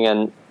increasing,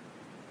 and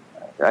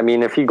I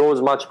mean, if he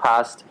goes much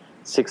past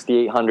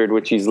 6,800,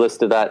 which he's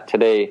listed at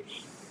today,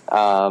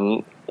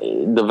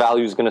 the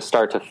value is going to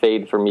start to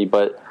fade for me.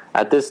 But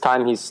at this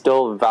time, he's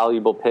still a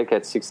valuable pick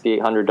at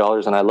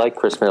 $6,800, and I like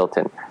Chris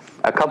Middleton.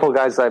 A couple of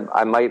guys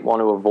I might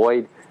want to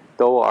avoid,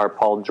 though, are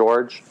Paul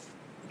George.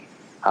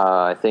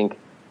 I think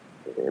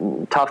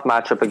tough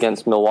matchup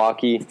against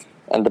Milwaukee,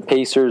 and the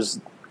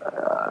Pacers,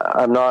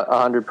 I'm not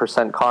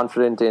 100%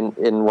 confident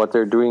in what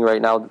they're doing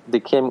right now. They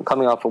came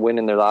coming off a win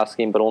in their last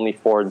game, but only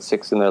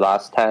 4-6 in their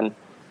last 10.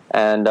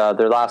 And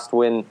their last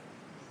win,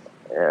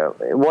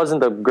 it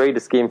wasn't the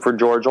greatest game for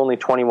George. Only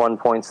 21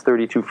 points,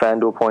 32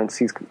 FanDuel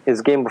points.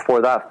 His game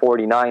before that,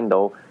 49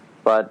 though.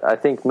 But I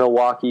think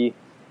Milwaukee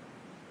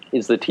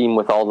is the team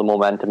with all the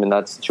momentum in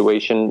that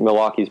situation.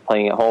 Milwaukee's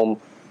playing at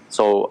home,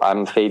 so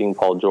I'm fading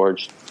Paul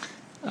George.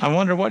 I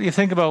wonder what you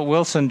think about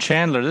Wilson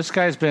Chandler. This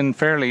guy's been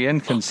fairly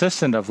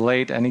inconsistent of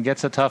late, and he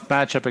gets a tough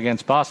matchup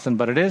against Boston,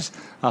 but it is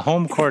a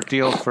home court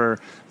deal for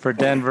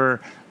Denver.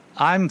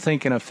 I'm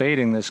thinking of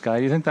fading this guy.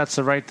 Do you think that's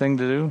the right thing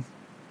to do?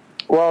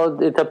 Well,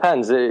 it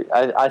depends.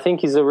 I think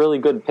he's a really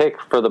good pick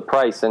for the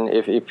price, and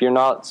if you're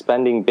not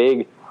spending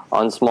big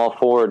on small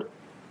forward,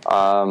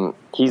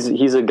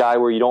 he's a guy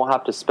where you don't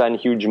have to spend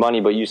huge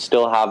money, but you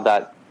still have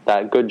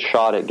that good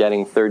shot at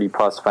getting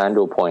 30-plus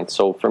FanDuel points.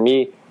 So for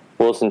me,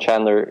 Wilson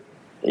Chandler,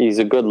 he's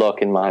a good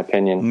look, in my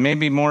opinion.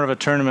 Maybe more of a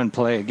tournament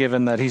play,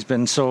 given that he's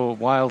been so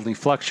wildly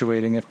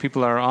fluctuating. If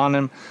people are on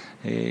him,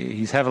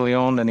 he's heavily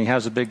owned and he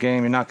has a big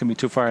game, you're not going to be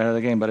too far ahead of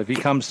the game. But if he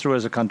comes through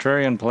as a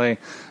contrarian play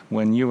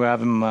when you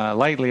have him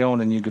lightly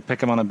owned and you could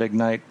pick him on a big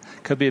night,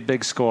 could be a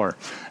big score.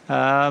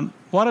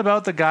 What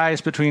about the guys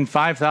between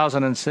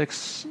 $5,000 and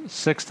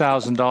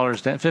 $6,000,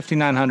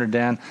 $5,900,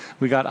 Dan?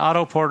 We got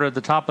Otto Porter at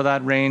the top of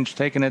that range,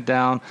 taking it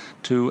down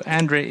to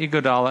Andre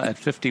Iguodala at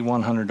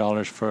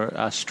 $5,100 for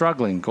a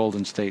struggling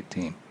Golden State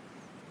team.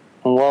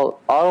 Well,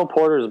 Otto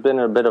Porter's been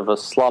in a bit of a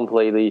slump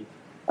lately.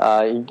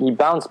 He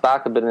bounced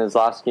back a bit in his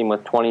last game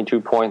with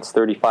 22 points,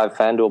 35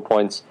 FanDuel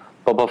points.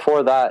 But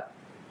before that,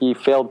 he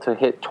failed to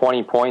hit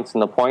 20 points in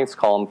the points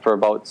column for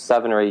about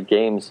 7 or 8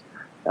 games.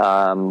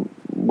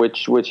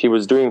 Which he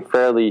was doing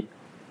fairly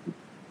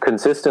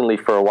consistently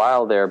for a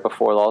while there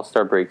before the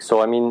All-Star break.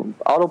 So, I mean,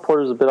 Otto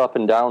Porter's a bit up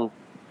and down,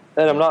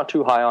 and I'm not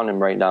too high on him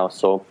right now,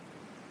 so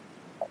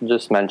I'll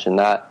just mention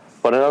that.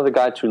 But another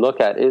guy to look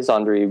at is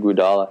Andre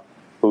Iguodala,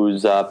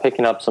 who's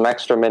picking up some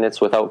extra minutes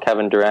without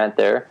Kevin Durant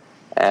there,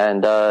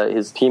 and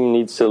his team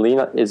is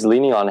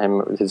leaning on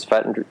him. His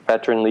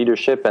veteran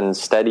leadership and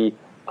steady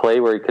play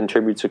where he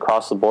contributes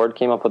across the board.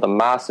 Came up with a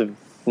massive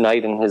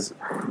night in his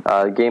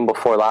game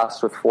before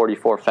last with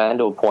 44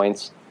 FanDuel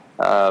points,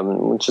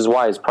 which is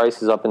why his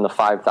price is up in the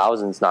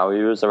 5,000s now.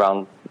 He was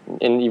around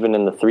even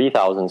in the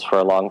 3,000s for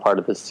a long part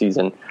of this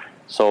season.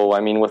 So,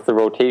 I mean, with the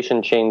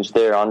rotation change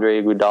there,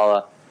 Andre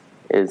Iguodala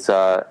is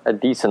a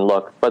decent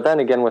look. But then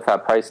again, with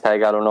that price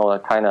tag, I don't know,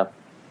 that kind of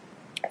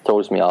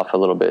throws me off a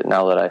little bit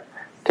now that I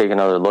take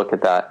another look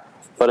at that.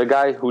 But a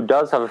guy who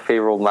does have a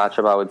favorable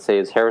matchup, I would say,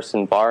 is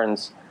Harrison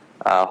Barnes,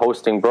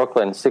 hosting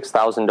Brooklyn,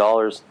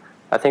 $6,000.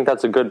 I think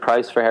that's a good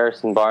price for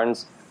Harrison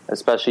Barnes,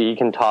 especially he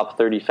can top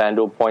 30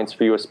 FanDuel points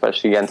for you,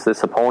 especially against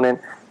this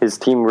opponent. His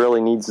team really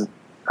needs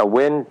a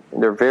win.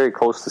 They're very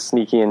close to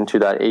sneaking into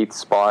that 8th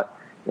spot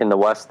in the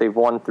West. They've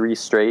won 3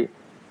 straight,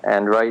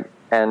 and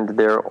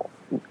they're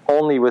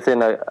only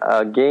within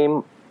a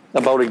game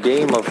of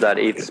that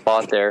 8th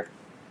spot there.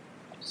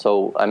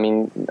 So, I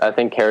mean, I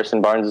think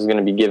Harrison Barnes is going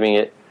to be giving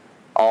it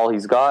all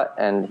he's got,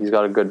 and he's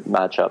got a good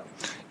matchup.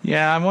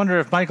 Yeah, I wonder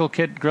if Michael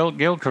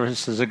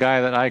Gilchrist is a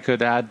guy that I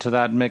could add to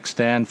that mix,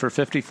 Dan, for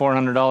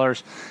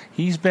 $5,400.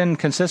 He's been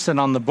consistent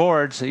on the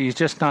boards. He's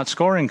just not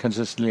scoring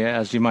consistently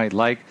as you might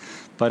like.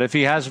 But if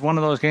he has one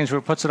of those games where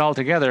he puts it all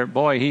together,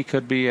 boy, he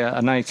could be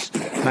a nice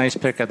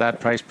pick at that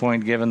price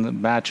point given the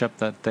matchup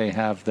that they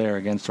have there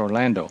against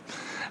Orlando.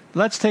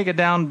 Let's take it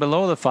down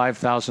below the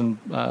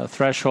 5,000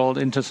 threshold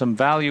into some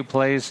value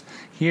plays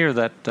here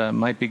that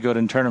might be good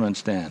in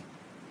tournaments, Dan.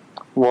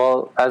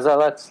 Well, as I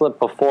let slip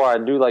before, I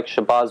do like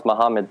Shabazz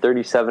Muhammad,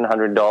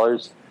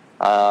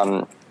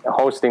 $3,700,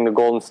 hosting the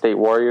Golden State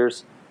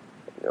Warriors,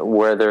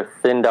 where they're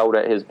thinned out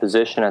at his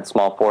position at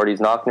small forward. He's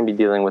not going to be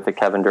dealing with a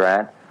Kevin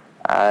Durant.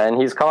 And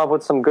he's come up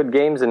with some good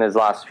games in his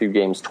last few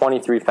games,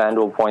 23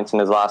 FanDuel points in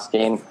his last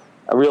game.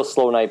 A real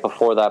slow night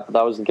before that, but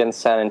that was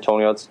against San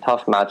Antonio. It's a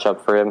tough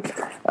matchup for him.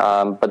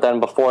 But then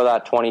before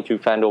that, 22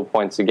 FanDuel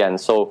points again.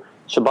 So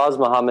Shabazz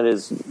Muhammad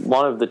is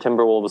one of the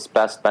Timberwolves'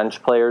 best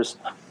bench players,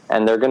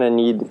 and they're going to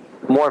need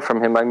more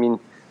from him. I mean,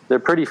 they're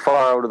pretty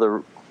far out of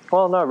the...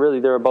 Well, not really.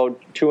 They're about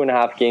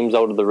 2.5 games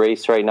out of the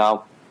race right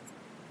now.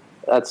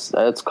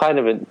 That's kind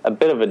of a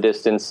bit of a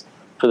distance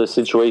for the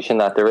situation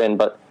that they're in.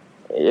 But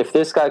if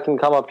this guy can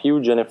come up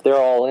huge, and if they're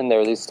all in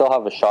there, they still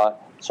have a shot.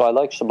 So I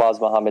like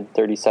Shabazz Muhammad,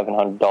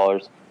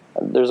 $3,700.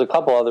 There's a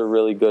couple other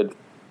really good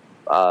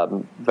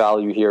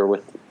value here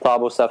with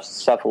Thabo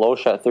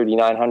Sefolosha at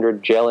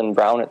 $3,900, Jaylen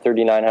Brown at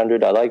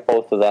 $3,900. I like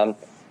both of them,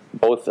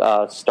 both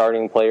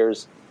starting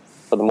players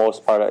for the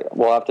most part.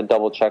 We'll have to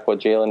double check what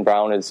Jaylen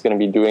Brown is going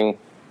to be doing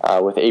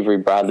with Avery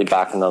Bradley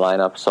back in the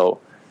lineup. So,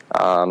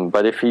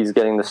 but if he's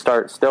getting the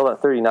start, still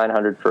at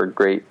 $3,900 for a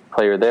great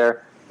player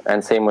there,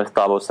 and same with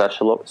Thabo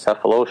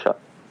Sefolosha.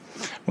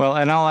 Well,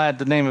 and I'll add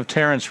the name of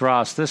Terrence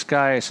Ross. This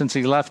guy, since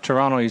he left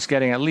Toronto, he's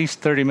getting at least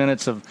 30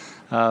 minutes of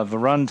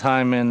run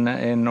time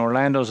in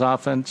Orlando's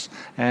offense.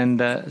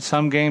 And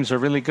some games are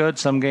really good,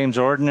 some games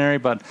are ordinary.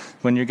 But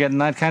when you're getting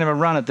that kind of a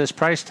run at this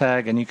price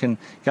tag and you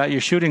got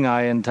your shooting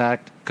eye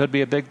intact, could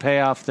be a big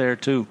payoff there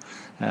too.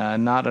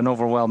 Not an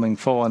overwhelming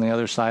foe on the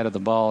other side of the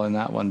ball in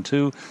that one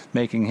too,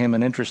 making him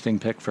an interesting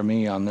pick for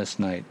me on this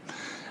night.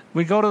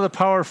 We go to the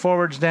power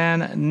forwards,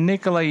 Dan.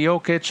 Nikola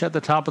Jokic at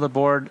the top of the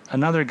board,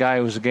 another guy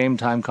who's a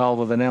game-time call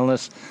with an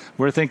illness.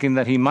 We're thinking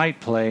that he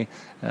might play.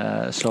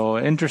 So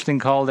interesting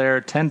call there,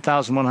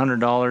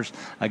 $10,100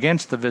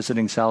 against the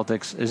visiting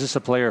Celtics. Is this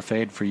a player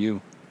fade for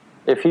you?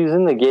 If he's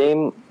in the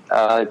game,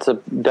 it's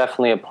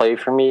definitely a play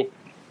for me.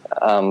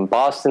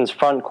 Boston's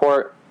front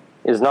court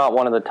is not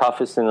one of the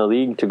toughest in the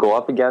league to go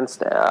up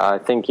against. I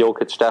think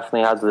Jokic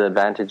definitely has the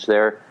advantage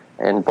there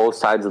in both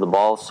sides of the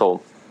ball.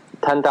 So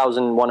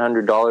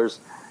 $10,100.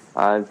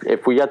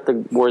 If we get the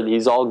word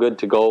he's all good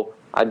to go,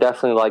 I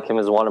definitely like him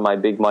as one of my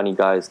big money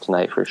guys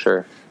tonight for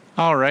sure.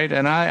 All right,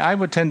 and I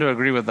would tend to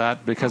agree with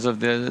that because of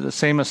the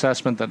same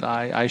assessment that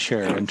I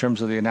share in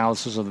terms of the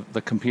analysis of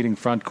the competing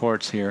front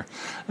courts here.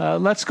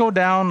 Let's go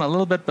down a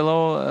little bit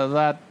below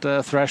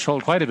that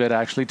threshold, quite a bit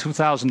actually,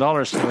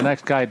 $2,000 to the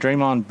next guy,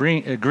 Draymond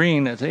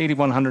Green at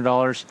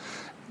 $8,100.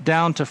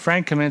 Down to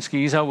Frank Kaminsky.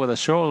 He's out with a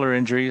shoulder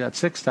injury at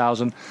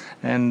 $6,000,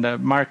 and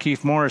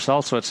Markieff Morris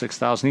also at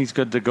 $6,000. He's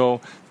good to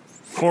go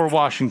for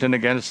Washington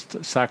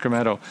against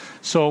Sacramento.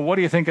 So what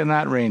do you think in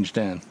that range,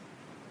 Dan?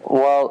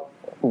 Well,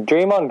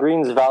 Draymond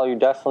Green's value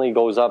definitely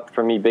goes up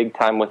for me big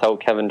time without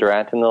Kevin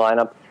Durant in the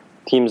lineup.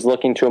 Team's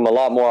looking to him a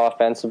lot more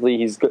offensively.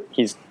 He's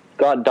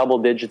got double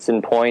digits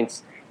in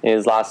points in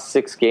his last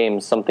 6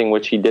 games, something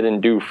which he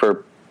didn't do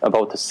for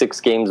about the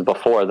 6 games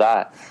before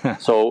that.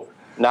 So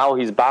now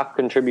he's back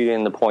contributing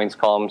in the points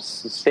column,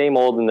 same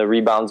old in the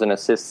rebounds and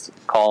assists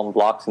column,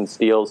 blocks and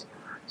steals.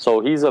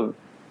 So he's a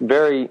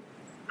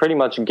pretty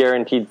much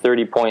guaranteed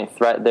 30-point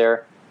threat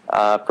there.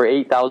 For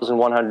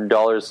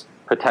 $8,100,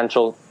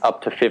 potential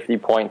up to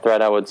 50-point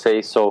threat, I would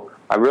say. So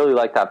I really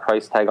like that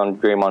price tag on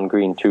Draymond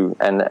Green too.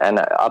 And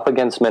up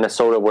against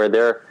Minnesota, where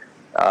their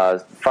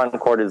front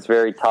court is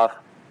very tough,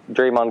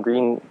 Draymond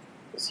Green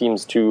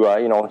seems to,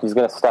 he's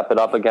going to step it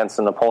up against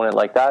an opponent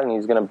like that, and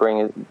he's going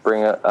to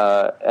bring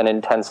an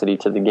intensity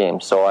to the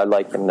game. So I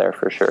like him there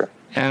for sure.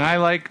 And I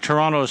like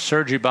Toronto's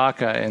Serge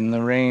Ibaka in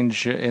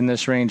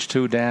this range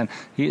too, Dan.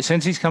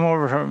 Since he's come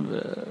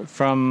over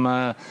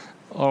from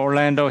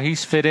Orlando,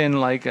 he's fit in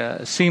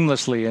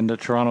seamlessly into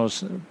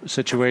Toronto's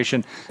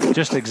situation.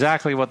 Just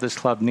exactly what this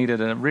club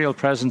needed, a real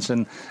presence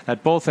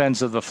at both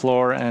ends of the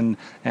floor, and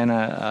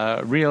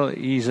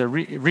he's a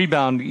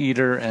rebound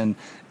eater, and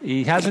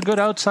he has a good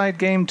outside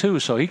game too,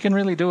 so he can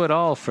really do it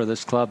all for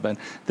this club, and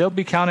they'll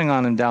be counting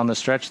on him down the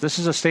stretch. This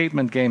is a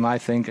statement game, I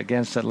think,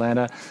 against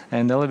Atlanta,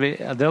 and they'll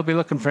be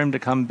looking for him to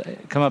come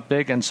up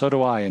big, and so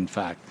do I, in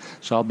fact.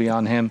 So I'll be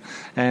on him,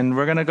 and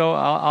we're going to go.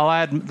 I'll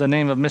add the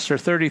name of Mr.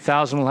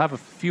 30,000. We'll have a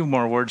few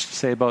more words to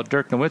say about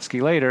Dirk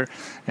Nowitzki later,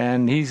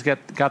 and he's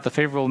got the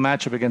favorable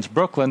matchup against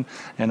Brooklyn,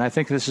 and I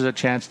think this is a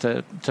chance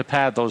to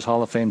pad those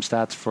Hall of Fame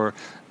stats for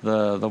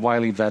the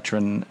wily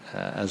veteran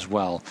as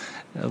well.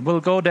 We'll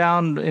go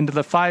down into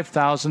the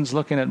 5,000s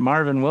looking at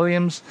Marvin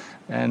Williams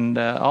and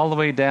all the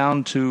way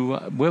down to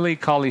Willie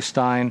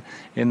Cauley-Stein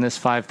in this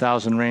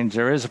 5,000 range.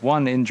 There is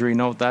one injury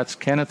note. That's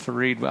Kenneth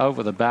Faried out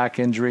with a back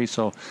injury,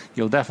 so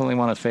you'll definitely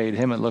want to fade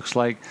him, it looks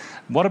like.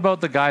 What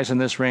about the guys in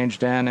this range,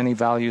 Dan? Any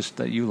values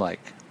that you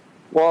like?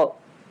 Well,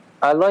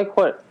 I like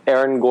what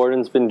Aaron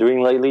Gordon's been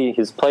doing lately.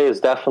 His play has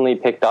definitely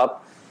picked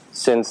up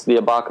since the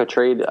Ibaka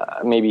trade.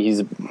 Maybe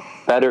he's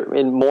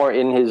more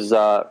in his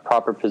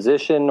proper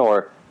position,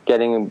 or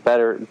getting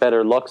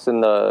better looks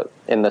in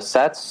the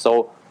sets.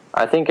 So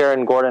I think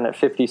Aaron Gordon at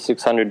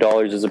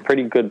 $5,600 is a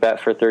pretty good bet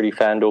for 30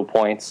 FanDuel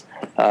points.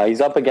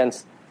 He's up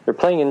against, they're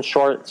playing in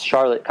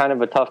Charlotte, kind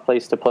of a tough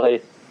place to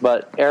play,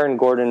 but Aaron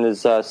Gordon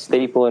is a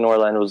staple in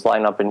Orlando's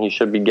lineup, and he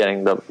should be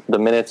getting the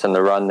minutes and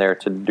the run there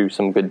to do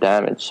some good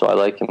damage. So I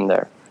like him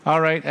there. All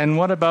right, and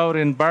what about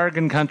in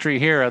bargain country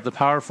here at the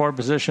power forward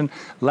position,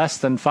 less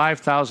than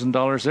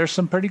 $5,000? There's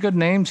some pretty good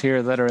names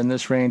here that are in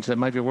this range that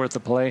might be worth the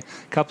play. A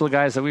couple of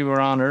guys that we were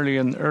on earlier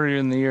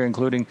in the year,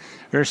 including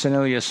Ersan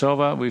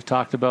Ilyasova. We've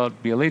talked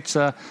about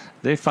Bjelica.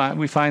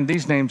 We find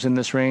these names in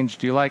this range.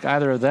 Do you like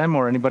either of them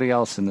or anybody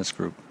else in this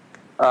group?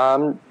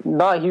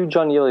 Not huge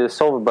on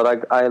Ilyasova,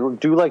 but I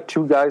do like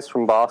two guys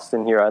from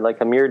Boston here. I like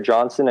Amir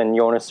Johnson and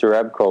Jonas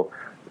Jerebko.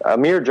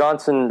 Amir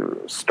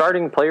Johnson,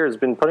 starting player, has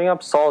been putting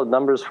up solid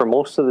numbers for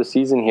most of the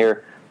season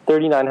here.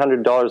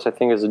 $3,900, I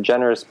think, is a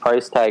generous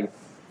price tag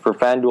for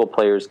FanDuel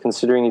players,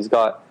 considering he's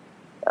got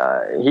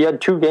he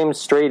had 2 games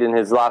straight in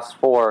his last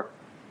 4,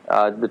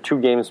 the 2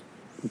 games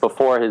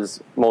before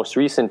his most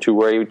recent 2,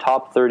 where he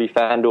topped 30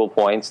 FanDuel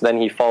points.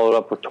 Then he followed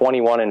up with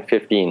 21 and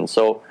 15.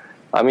 So,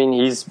 I mean,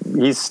 he's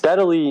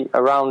steadily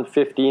around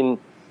 15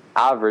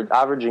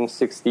 averaging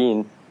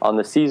 16 on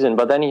the season.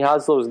 But then he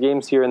has those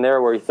games here and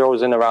there where he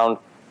throws in around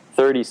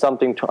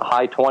 30-something to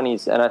high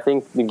 20s. And I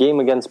think the game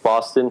against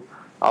Boston,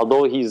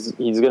 although he's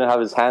going to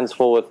have his hands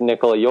full with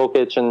Nikola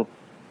Jokic, and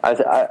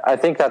I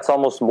think that's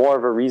almost more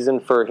of a reason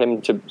for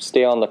him to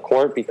stay on the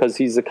court, because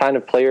he's the kind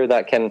of player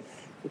that can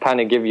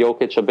kind of give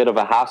Jokic a bit of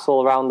a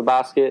hassle around the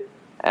basket.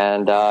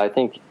 And I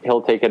think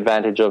he'll take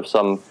advantage of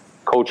some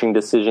coaching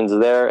decisions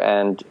there,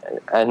 and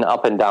an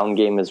up-and-down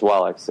game as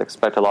well. I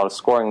expect a lot of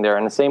scoring there.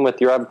 And the same with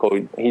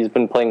Jerebko. He's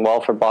been playing well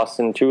for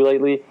Boston too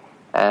lately.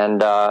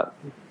 And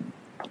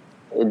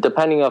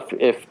depending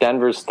if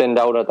Denver's thinned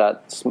out at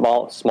that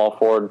small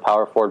forward,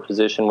 power forward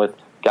position with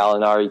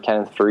Gallinari,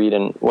 Kenneth Faried,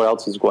 and what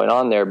else is going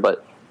on there.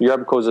 But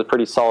Jerebko is a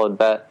pretty solid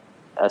bet,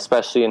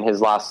 especially in his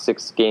last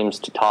 6 games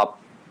to top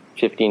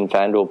 15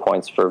 FanDuel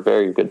points for a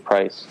very good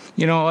price.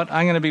 You know what?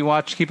 I'm going to be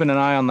keeping an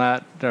eye on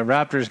that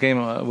Raptors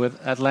game with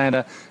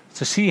Atlanta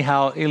to see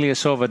how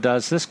Ilyasova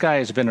does. This guy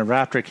has been a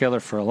Raptor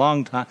killer for a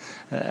long time,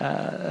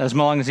 as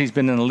long as he's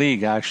been in the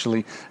league,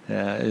 actually,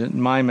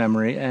 in my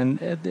memory. And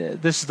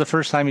this is the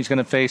first time he's going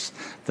to face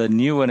the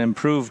new and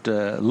improved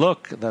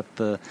look that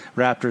the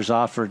Raptors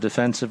offer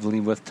defensively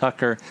with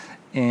Tucker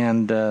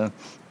and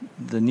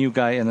the new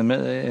guy in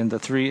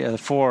the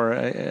 4,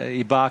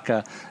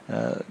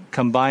 Ibaka,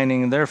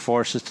 combining their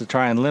forces to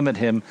try and limit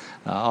him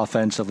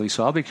offensively.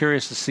 So I'll be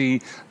curious to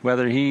see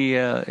whether he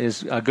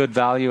is a good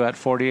value at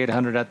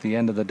 $4,800 at the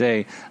end of the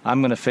day.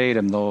 I'm going to fade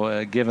him,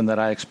 though, given that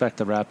I expect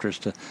the Raptors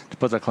to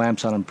put the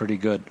clamps on him pretty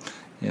good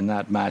in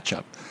that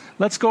matchup.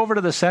 Let's go over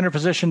to the center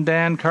position,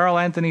 Dan. Karl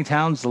Anthony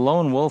Towns, the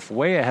lone wolf,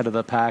 way ahead of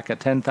the pack at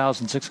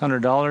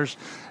 $10,600.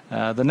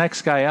 The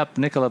next guy up,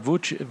 Nikola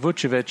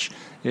Vucevic,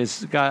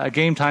 is got a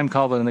game time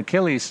call with an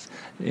Achilles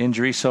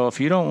injury. So if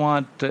you don't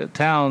want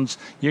Towns,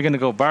 you're going to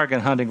go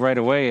bargain hunting right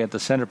away at the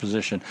center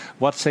position.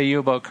 What say you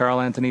about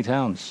Karl Anthony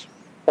Towns?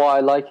 Well,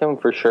 I like him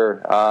for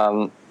sure.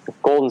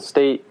 Golden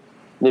State,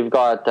 they've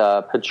got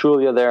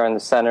Pachulia there in the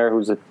center,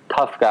 who's a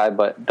tough guy,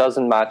 but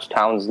doesn't match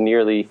Towns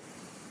nearly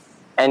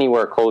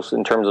anywhere close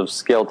in terms of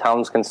skill.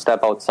 Towns can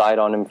step outside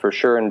on him for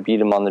sure and beat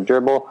him on the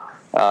dribble.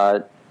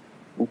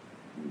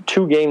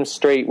 2 games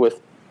straight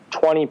with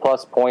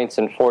 20-plus points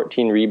and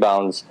 14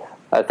 rebounds.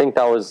 I think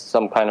that was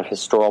some kind of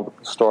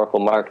historical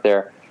mark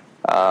there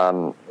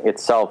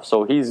itself.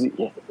 So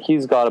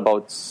he's got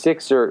about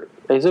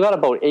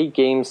 8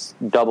 games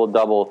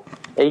double-double,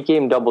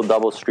 8-game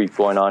double-double streak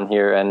going on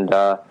here, and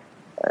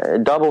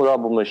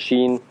double-double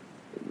machine.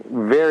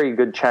 Very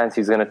good chance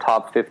he's going to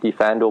top 50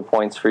 FanDuel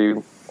points for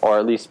you, or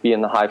at least be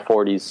in the high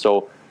 40s.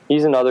 So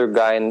he's another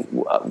guy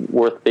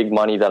worth big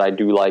money that I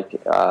do like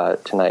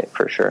tonight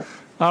for sure.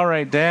 All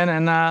right, Dan,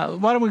 and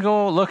why don't we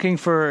go looking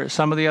for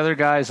some of the other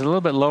guys a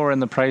little bit lower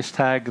in the price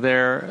tag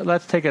there.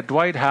 Let's take a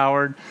Dwight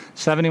Howard,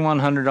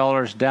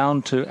 $7,100,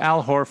 down to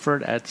Al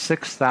Horford at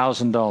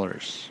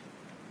 $6,000.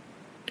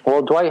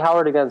 Well, Dwight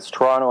Howard against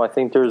Toronto, I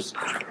think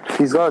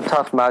he's got a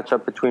tough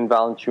matchup between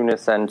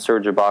Valanciunas and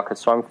Serge Ibaka,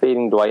 so I'm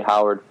fading Dwight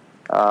Howard.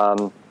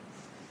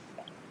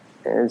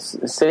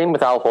 Same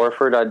with Al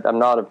Horford. I'm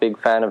not a big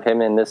fan of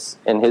him in his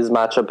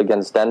matchup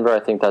against Denver. I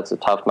think that's a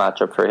tough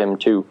matchup for him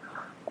too.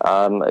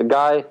 A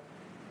guy,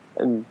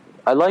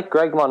 I like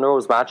Greg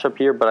Monroe's matchup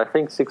here, but I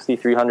think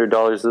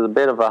 $6,300 is a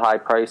bit of a high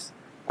price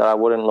that I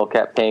wouldn't look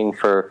at paying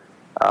for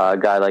A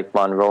guy like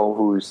Monroe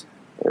who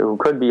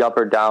could be up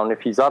or down.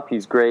 If he's up,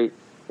 he's great.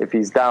 If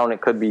he's down,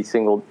 it could be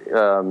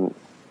below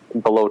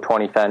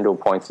 20 FanDuel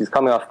points. He's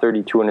coming off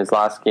 32 in his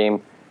last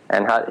game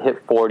and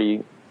hit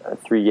 40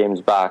 3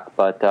 games back.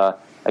 But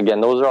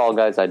again, those are all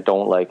guys I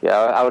don't like.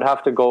 I would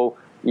have to go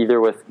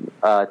either with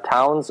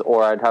Towns,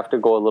 or I'd have to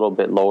go a little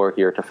bit lower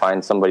here to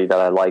find somebody that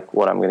I like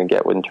what I'm going to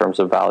get in terms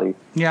of value.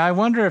 Yeah, I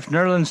wonder if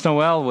Nerlens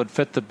Noel would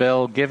fit the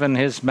bill given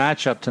his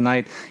matchup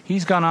tonight.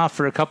 He's gone off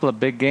for a couple of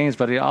big games,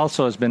 but he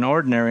also has been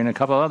ordinary in a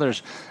couple of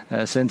others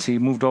since he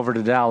moved over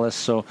to Dallas.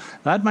 So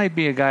that might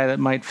be a guy that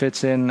might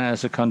fit in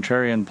as a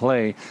contrarian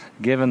play,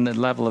 given the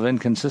level of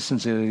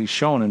inconsistency that he's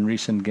shown in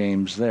recent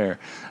games there.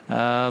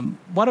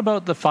 What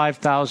about the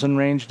 5,000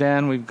 range,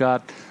 Dan? We've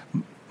got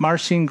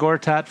Marcin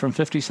Gortat from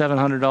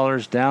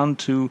 $5,700 down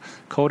to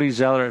Cody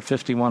Zeller at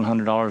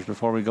 $5,100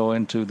 before we go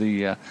into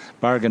the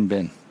bargain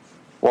bin.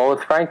 Well,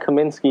 with Frank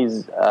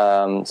Kaminsky's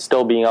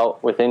still being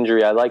out with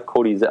injury, I like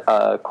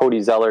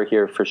Cody Zeller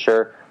here for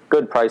sure.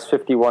 Good price,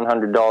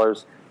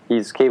 $5,100.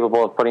 He's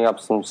capable of putting up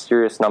some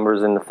serious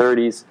numbers in the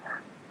 30s.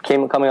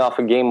 Coming off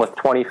a game with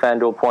 20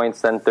 FanDuel points,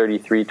 then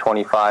 33,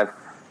 25,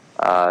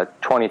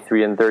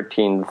 23, and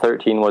 13.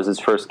 13 was his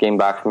first game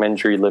back from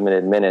injury,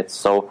 limited minutes.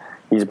 So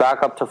he's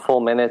back up to full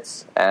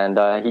minutes, and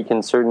he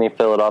can certainly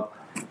fill it up.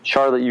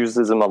 Charlotte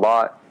uses him a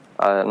lot.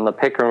 In the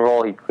pick and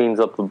roll, he cleans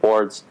up the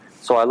boards.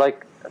 So I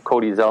like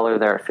Cody Zeller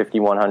there at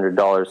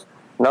 $5,100.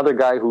 Another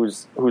guy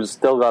who's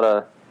still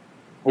got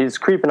he's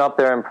creeping up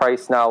there in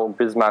price now,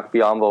 Bismack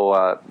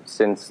Biyombo,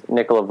 since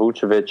Nikola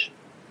Vucevic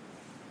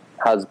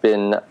has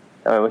been,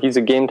 he's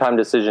a game-time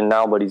decision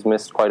now, but he's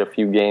missed quite a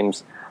few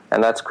games,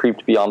 and that's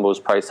creeped Biyombo's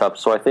price up.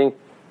 So I think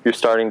you're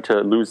starting to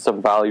lose some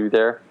value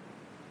there,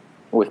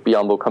 with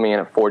Biyombo coming in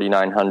at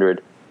 $4,900.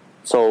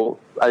 So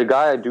a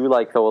guy I do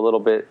like, though, a little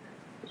bit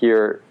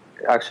here,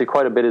 actually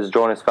quite a bit, is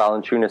Jonas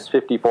Valanciunas,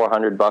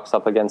 $5,400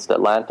 up against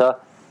Atlanta.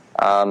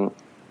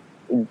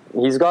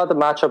 He's got the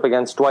matchup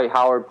against Dwight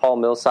Howard, Paul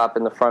Millsap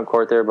in the front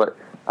court there, but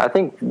I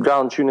think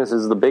Valanciunas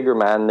is the bigger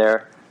man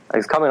there.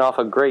 He's coming off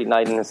a great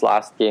night in his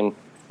last game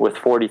with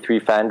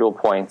 43 FanDuel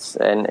points,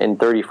 and in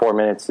 34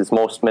 minutes, his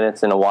most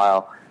minutes in a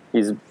while.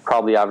 He's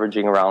probably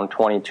averaging around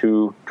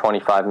 22,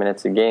 25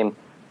 minutes a game.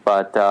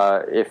 But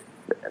if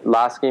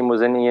last game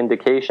was any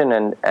indication,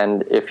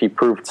 and if he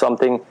proved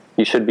something,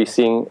 he should be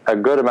seeing a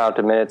good amount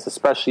of minutes,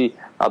 especially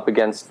up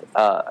against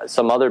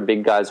some other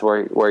big guys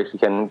where he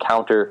can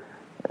counter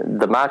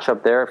the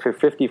matchup there. For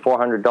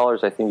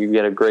 $5,400, I think you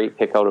get a great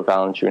pick out of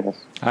Valanciunas.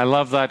 I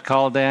love that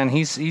call, Dan.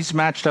 He's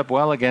matched up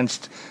well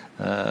against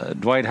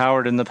Dwight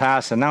Howard in the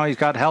past, and now he's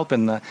got help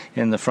in the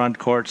front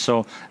court,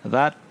 so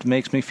that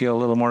makes me feel a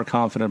little more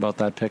confident about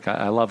that pick.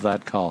 I love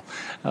that call.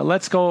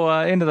 Let's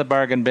go into the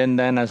bargain bin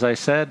then, as I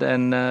said,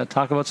 and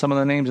talk about some of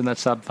the names in that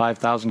sub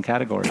 5,000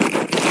 category.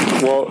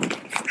 Well,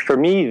 for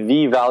me,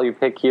 the value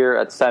pick here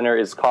at center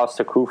is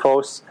Costa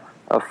Koufos,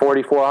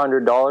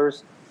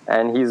 $4,400,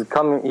 and he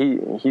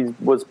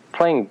was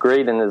playing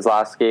great in his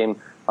last game.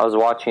 I was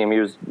watching him.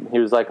 He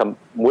was like a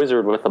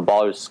wizard with the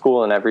ball. He was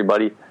schooling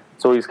everybody.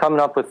 So he's coming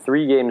up with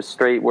 3 games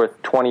straight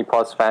worth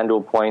 20-plus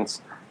FanDuel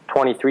points,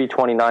 23,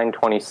 29,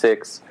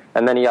 26,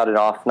 and then he had an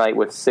off night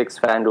with 6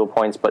 FanDuel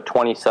points, but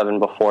 27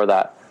 before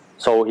that.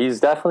 So he's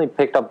definitely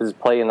picked up his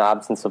play in the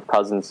absence of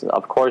Cousins.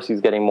 Of course,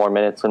 he's getting more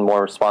minutes and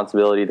more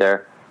responsibility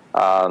there.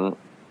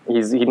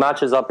 He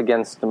matches up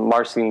against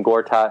Marcin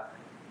Gortat,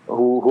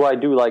 who I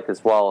do like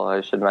as well,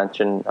 I should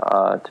mention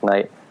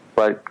tonight.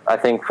 But I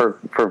think for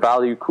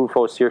value,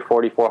 Koufos here,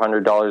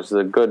 $4,400 is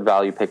a good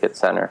value pick at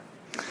center.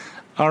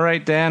 All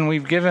right, Dan,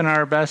 we've given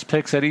our best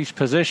picks at each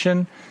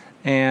position,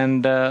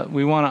 and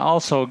we want to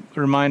also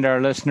remind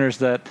our listeners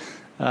that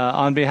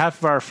on behalf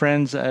of our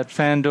friends at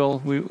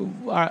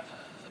FanDuel,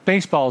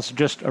 baseball's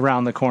just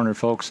around the corner,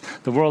 folks.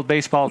 The World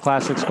Baseball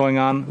Classic's going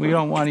on. We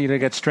don't want you to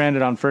get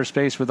stranded on first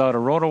base without a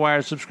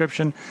RotoWire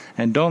subscription,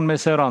 and don't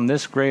miss out on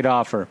this great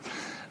offer.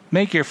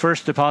 Make your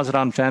first deposit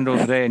on FanDuel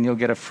today, and you'll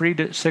get a free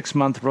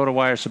 6-month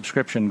RotoWire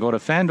subscription. Go to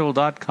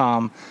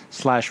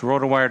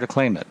FanDuel.com/RotoWire to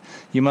claim it.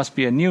 You must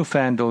be a new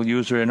FanDuel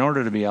user in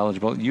order to be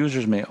eligible.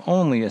 Users may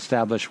only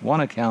establish one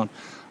account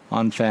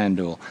on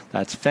FanDuel.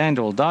 That's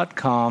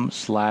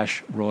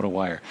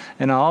FanDuel.com/RotoWire.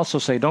 And I'll also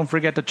say, don't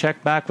forget to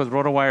check back with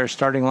RotoWire's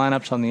starting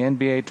lineups on the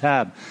NBA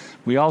tab.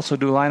 We also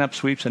do lineup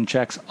sweeps and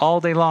checks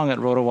all day long at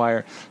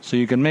RotoWire, so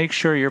you can make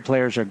sure your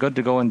players are good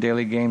to go in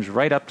daily games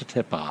right up to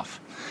tip-off.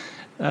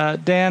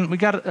 Dan, we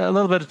got a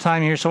little bit of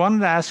time here, so I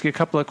wanted to ask you a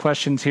couple of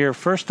questions here.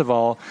 First of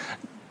all,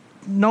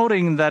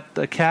 noting that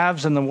the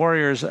Cavs and the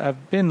Warriors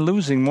have been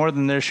losing more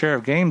than their share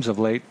of games of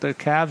late, the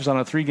Cavs on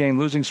a 3-game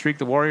losing streak,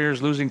 the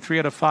Warriors losing 3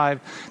 out of 5,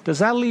 does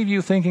that leave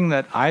you thinking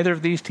that either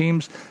of these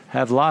teams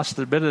have lost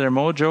a bit of their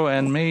mojo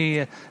and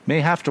may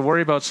have to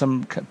worry about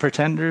some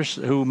pretenders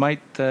who might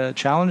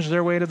challenge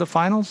their way to the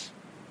finals?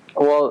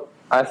 Well,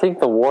 I think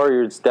the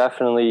Warriors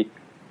definitely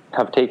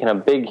have taken a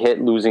big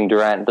hit losing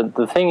Durant.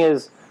 The thing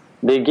is,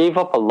 they gave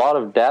up a lot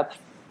of depth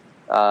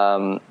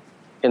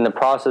in the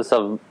process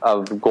of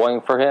going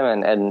for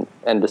him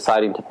and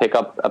deciding to pick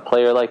up a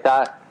player like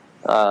that.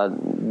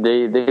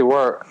 they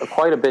were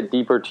quite a bit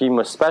deeper team,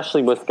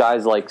 especially with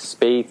guys like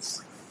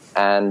Spates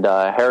and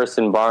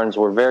Harrison Barnes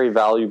were very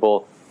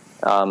valuable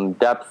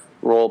depth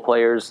role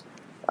players.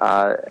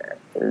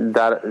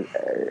 That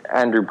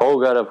Andrew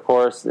Bogut, of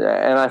course,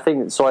 and I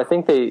think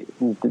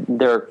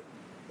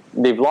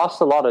they've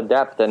lost a lot of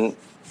depth, and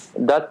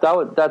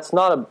that's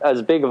not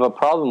as big of a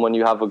problem when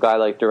you have a guy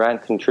like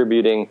Durant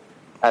contributing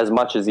as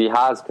much as he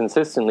has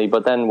consistently.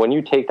 But then when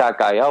you take that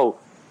guy out,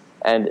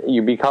 and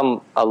you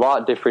become a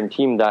lot different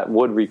team that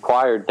would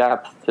require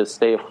depth to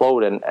stay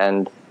afloat,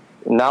 and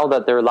now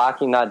that they're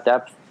lacking that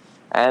depth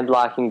and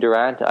lacking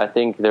Durant, I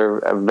think they're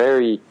a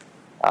very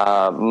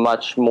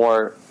much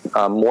more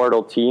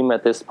mortal team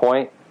at this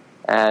point.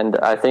 And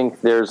I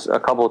think there's a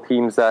couple of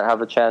teams that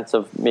have a chance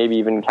of maybe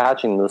even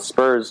catching the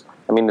Spurs.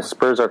 I mean, the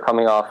Spurs are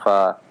coming off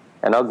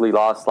an ugly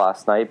loss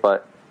last night,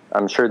 but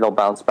I'm sure they'll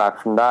bounce back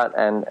from that.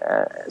 And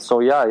so,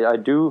 yeah, I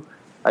do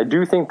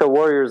think the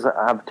Warriors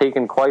have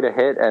taken quite a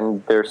hit,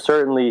 and they're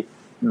certainly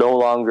no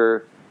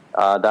longer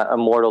that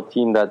immortal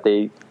team that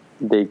they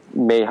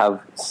may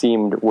have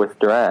seemed with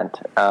Durant.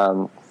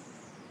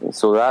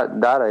 So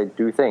that I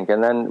do think.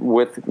 And then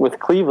with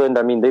Cleveland,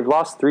 I mean, they've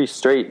lost 3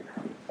 straight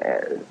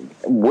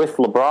with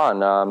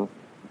LeBron,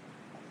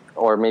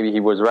 or maybe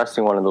he was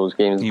resting one of those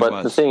games.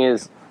 The thing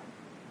is,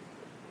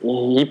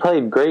 he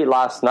played great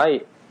last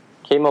night,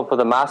 came up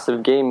with a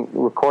massive game,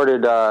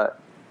 recorded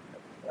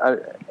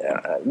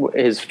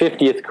his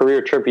 50th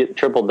career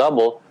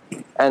triple-double.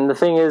 And the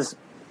thing is,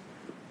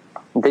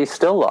 they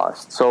still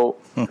lost. So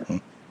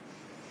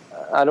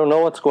I don't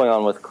know what's going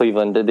on with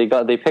Cleveland.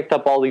 They picked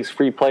up all these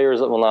free players,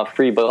 well, not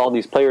free, but all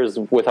these players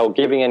without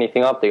giving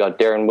anything up. They got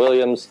Darren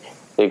Williams,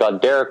 they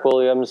got Derek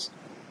Williams.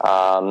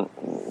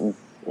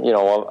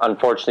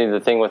 Unfortunately,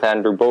 the thing with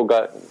Andrew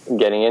Bogut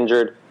getting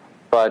injured.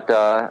 But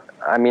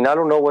I mean, I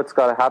don't know what's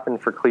got to happen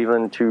for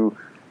Cleveland to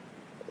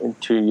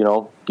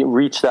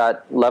reach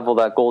that level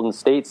that Golden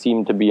State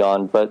seemed to be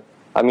on. But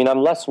I mean, I'm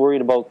less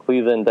worried about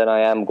Cleveland than I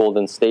am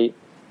Golden State,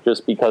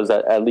 just because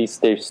at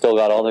least they've still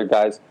got all their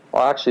guys.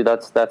 Well, actually,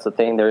 that's the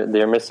thing.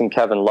 They're missing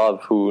Kevin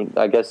Love, who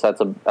I guess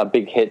that's a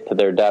big hit to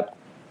their depth,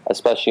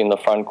 especially in the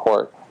front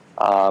court,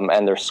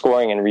 and they're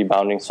scoring and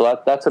rebounding.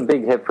 So that's a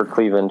big hit for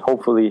Cleveland.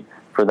 Hopefully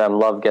for them,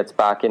 Love gets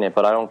back in it,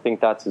 but I don't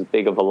think that's as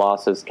big of a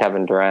loss as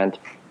Kevin Durant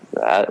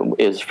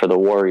is for the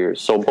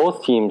Warriors. So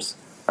both teams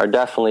are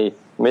definitely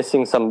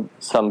missing some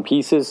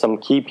pieces, some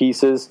key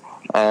pieces,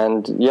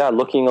 and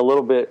looking a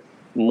little bit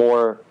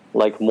more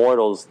like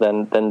mortals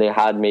than they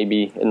had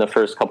maybe in the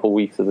first couple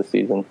weeks of the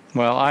season.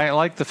 Well, I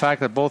like the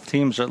fact that both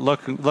teams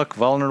look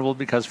vulnerable,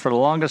 because for the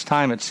longest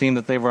time it seemed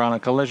that they were on a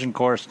collision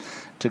course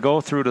to go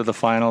through to the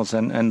finals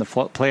and the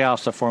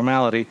playoffs a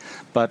formality.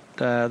 But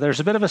there's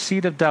a bit of a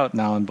seed of doubt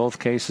now in both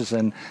cases,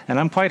 and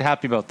I'm quite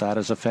happy about that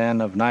as a fan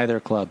of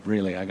neither club,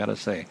 really, I got to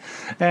say.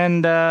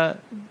 And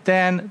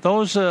Dan,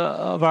 those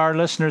of our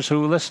listeners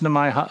who listen to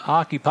my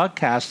hockey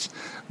podcasts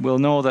will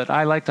know that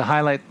I like to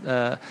highlight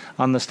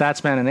on the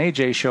Statsman and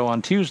AJ show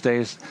on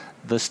Tuesdays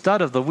the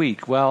stud of the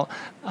week. Well,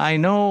 I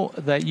know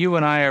that you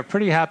and I are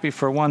pretty happy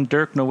for one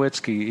Dirk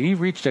Nowitzki. He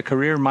reached a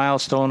career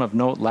milestone of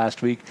note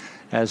last week,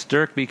 as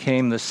Dirk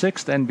became the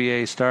 6th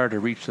NBA star to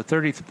reach the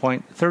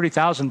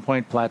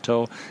 30,000-point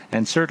plateau,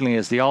 and certainly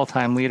is the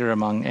all-time leader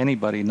among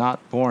anybody not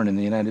born in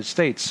the United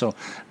States. So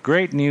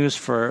great news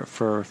for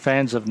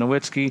fans of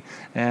Nowitzki,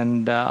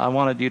 and I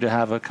wanted you to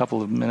have a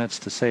couple of minutes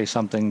to say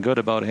something good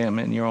about him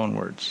in your own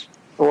words.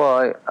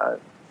 Well,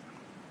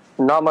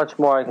 not much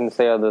more I can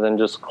say other than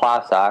just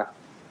class act.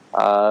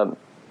 Tough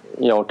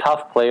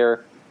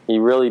player. He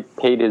really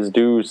paid his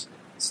dues,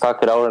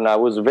 stuck it out, and I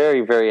was very,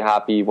 very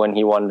happy when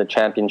he won the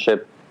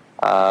championship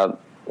back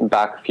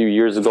a few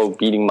years ago,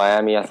 beating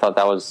Miami. I thought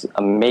that was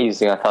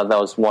amazing. I thought that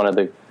was one of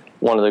the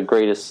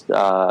greatest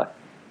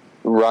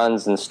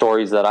runs and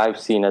stories that I've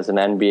seen as an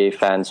NBA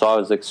fan. So I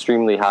was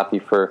extremely happy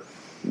for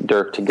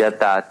Dirk to get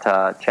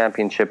that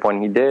championship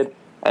when he did,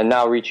 and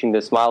now reaching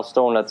this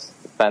milestone. That's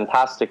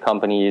fantastic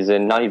company he's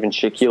in. Not even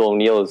Shaquille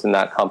O'Neal is in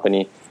that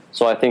company.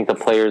 So I think the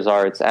players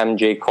it's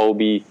MJ,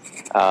 Kobe,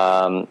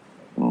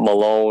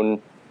 Malone,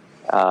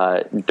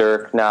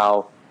 Dirk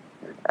now,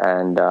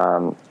 and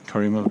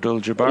Kareem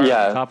Abdul-Jabbar.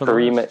 Yeah,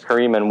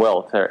 Kareem and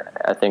Wilt,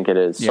 I think it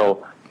is. Yeah.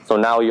 So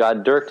now you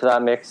add Dirk to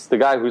that mix. The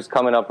guy who's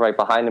coming up right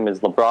behind him is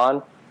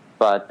LeBron,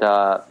 but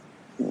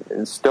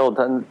it still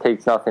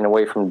takes nothing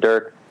away from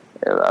Dirk.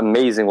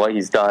 Amazing what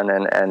he's done,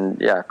 and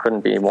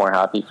couldn't be more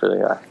happy for the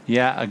guy.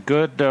 Yeah, a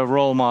good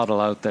role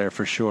model out there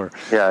for sure.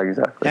 Yeah,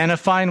 exactly. And a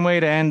fine way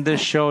to end this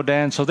show,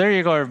 Dan. So there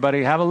you go,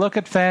 everybody. Have a look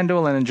at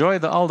FanDuel and enjoy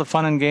all the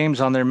fun and games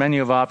on their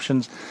menu of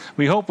options.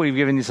 We hope we've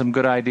given you some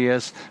good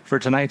ideas for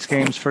tonight's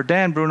games. For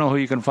Dan Bruno, who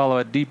you can follow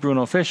at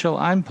DeepBrunoOfficial,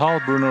 I'm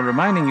Paul Bruno,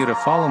 reminding you to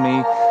follow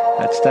me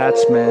at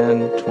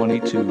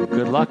Statsman22.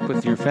 Good luck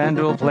with your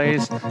FanDuel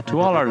plays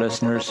to all our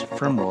listeners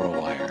from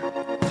RotoWire.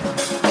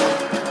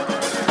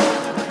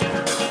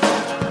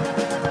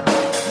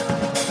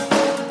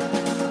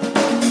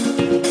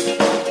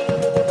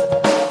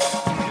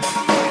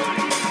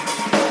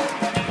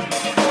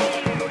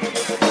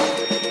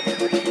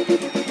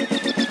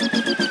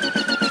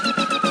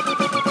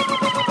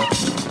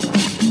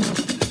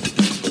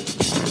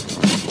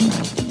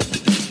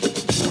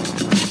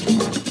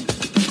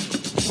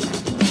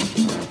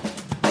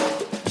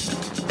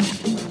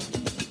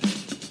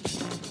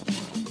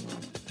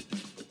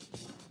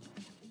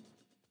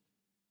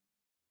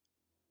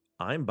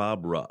 I'm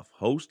Bob Ruff,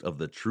 host of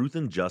the Truth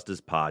and Justice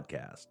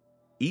podcast.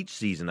 Each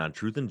season on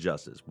Truth and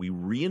Justice, we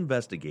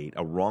reinvestigate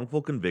a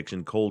wrongful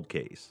conviction cold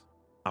case.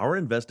 Our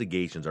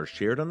investigations are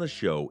shared on the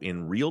show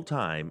in real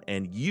time,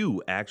 and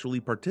you actually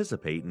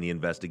participate in the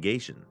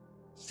investigation.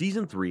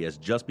 Season 3 has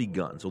just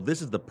begun, so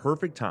this is the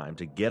perfect time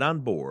to get on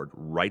board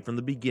right from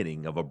the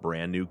beginning of a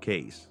brand new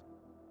case.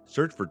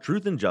 Search for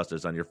Truth and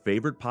Justice on your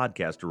favorite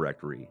podcast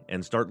directory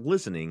and start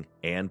listening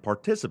and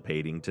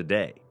participating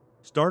today.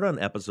 Start on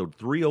episode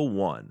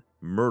 301,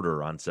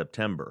 Murder on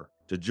September,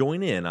 to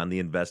join in on the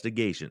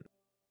investigation.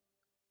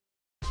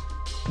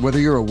 Whether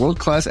you're a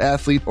world-class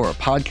athlete or a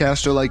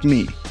podcaster like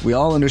me, we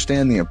all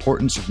understand the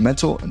importance of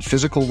mental and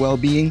physical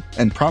well-being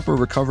and proper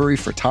recovery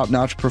for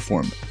top-notch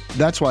performance.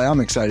 That's why I'm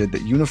excited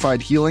that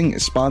Unified Healing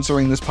is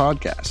sponsoring this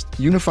podcast.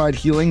 Unified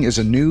Healing is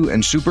a new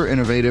and super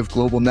innovative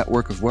global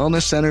network of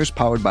wellness centers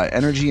powered by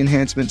Energy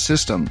Enhancement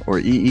System, or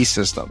EE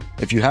System.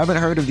 If you haven't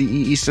heard of the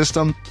EE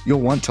System,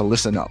 you'll want to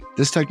listen up.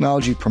 This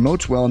technology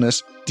promotes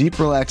wellness, deep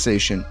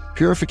relaxation,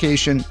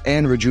 purification,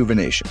 and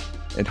rejuvenation.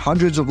 At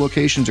hundreds of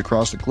locations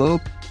across the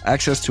globe,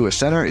 access to a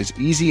center is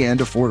easy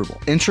and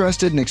affordable.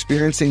 Interested in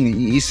experiencing the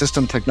EE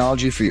System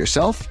technology for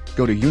yourself?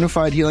 Go to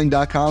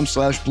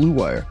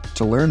unifiedhealing.com/bluewire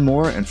to learn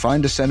more and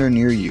find a center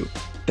near you.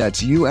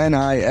 That's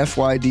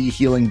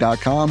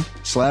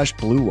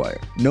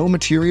unifydhealing.com/bluewire. No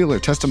material or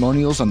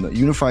testimonials on the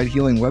Unified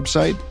Healing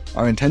website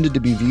are intended to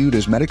be viewed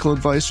as medical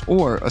advice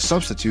or a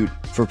substitute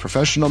for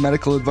professional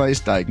medical advice,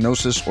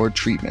 diagnosis, or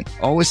treatment.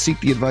 Always seek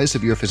the advice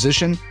of your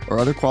physician or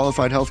other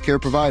qualified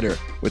healthcare provider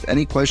with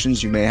any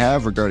questions you may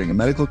have regarding a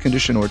medical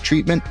condition or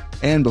treatment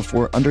and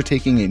before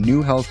undertaking a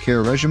new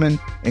healthcare regimen,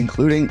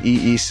 including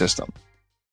EE System.